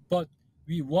 but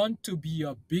we want to be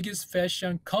the biggest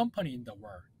fashion company in the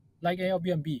world, like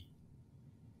Airbnb.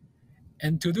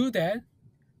 And to do that,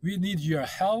 we need your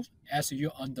help as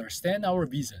you understand our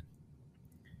vision.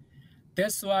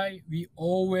 That's why we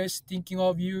always thinking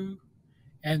of you,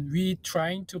 and we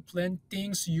trying to plan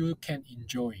things you can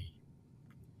enjoy.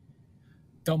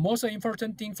 The most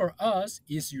important thing for us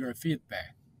is your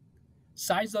feedback.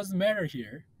 Size doesn't matter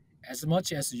here. As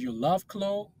much as you love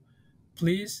CLO,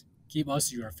 please give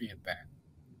us your feedback.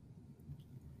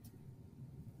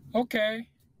 Okay,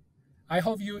 I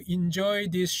hope you enjoy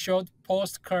this short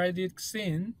post-credit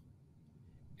scene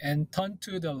and turn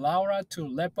to the Laura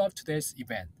to wrap up today's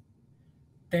event.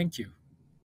 Thank you.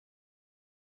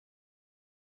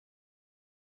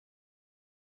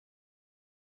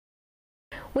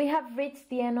 We have reached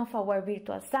the end of our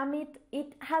virtual summit.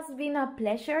 It has been a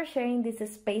pleasure sharing this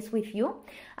space with you,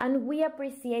 and we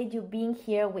appreciate you being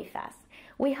here with us.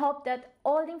 We hope that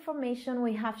all the information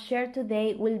we have shared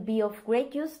today will be of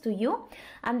great use to you,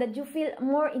 and that you feel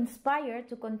more inspired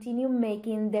to continue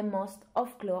making the most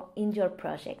of CLO in your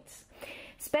projects.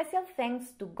 Special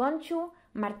thanks to Gongxu,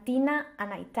 Martina,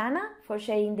 and Aitana for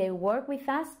sharing their work with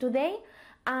us today.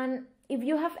 And if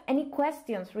you have any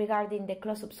questions regarding the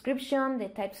CLO subscription, the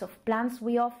types of plans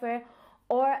we offer,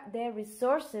 or the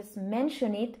resources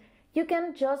mentioned, you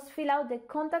can just fill out the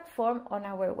contact form on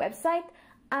our website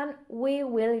and we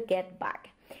will get back.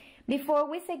 Before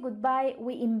we say goodbye,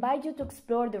 we invite you to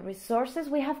explore the resources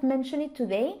we have mentioned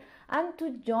today and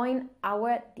to join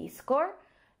our Discord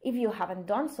if you haven't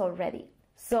done so already.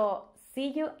 So, see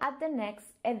you at the next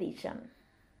edition.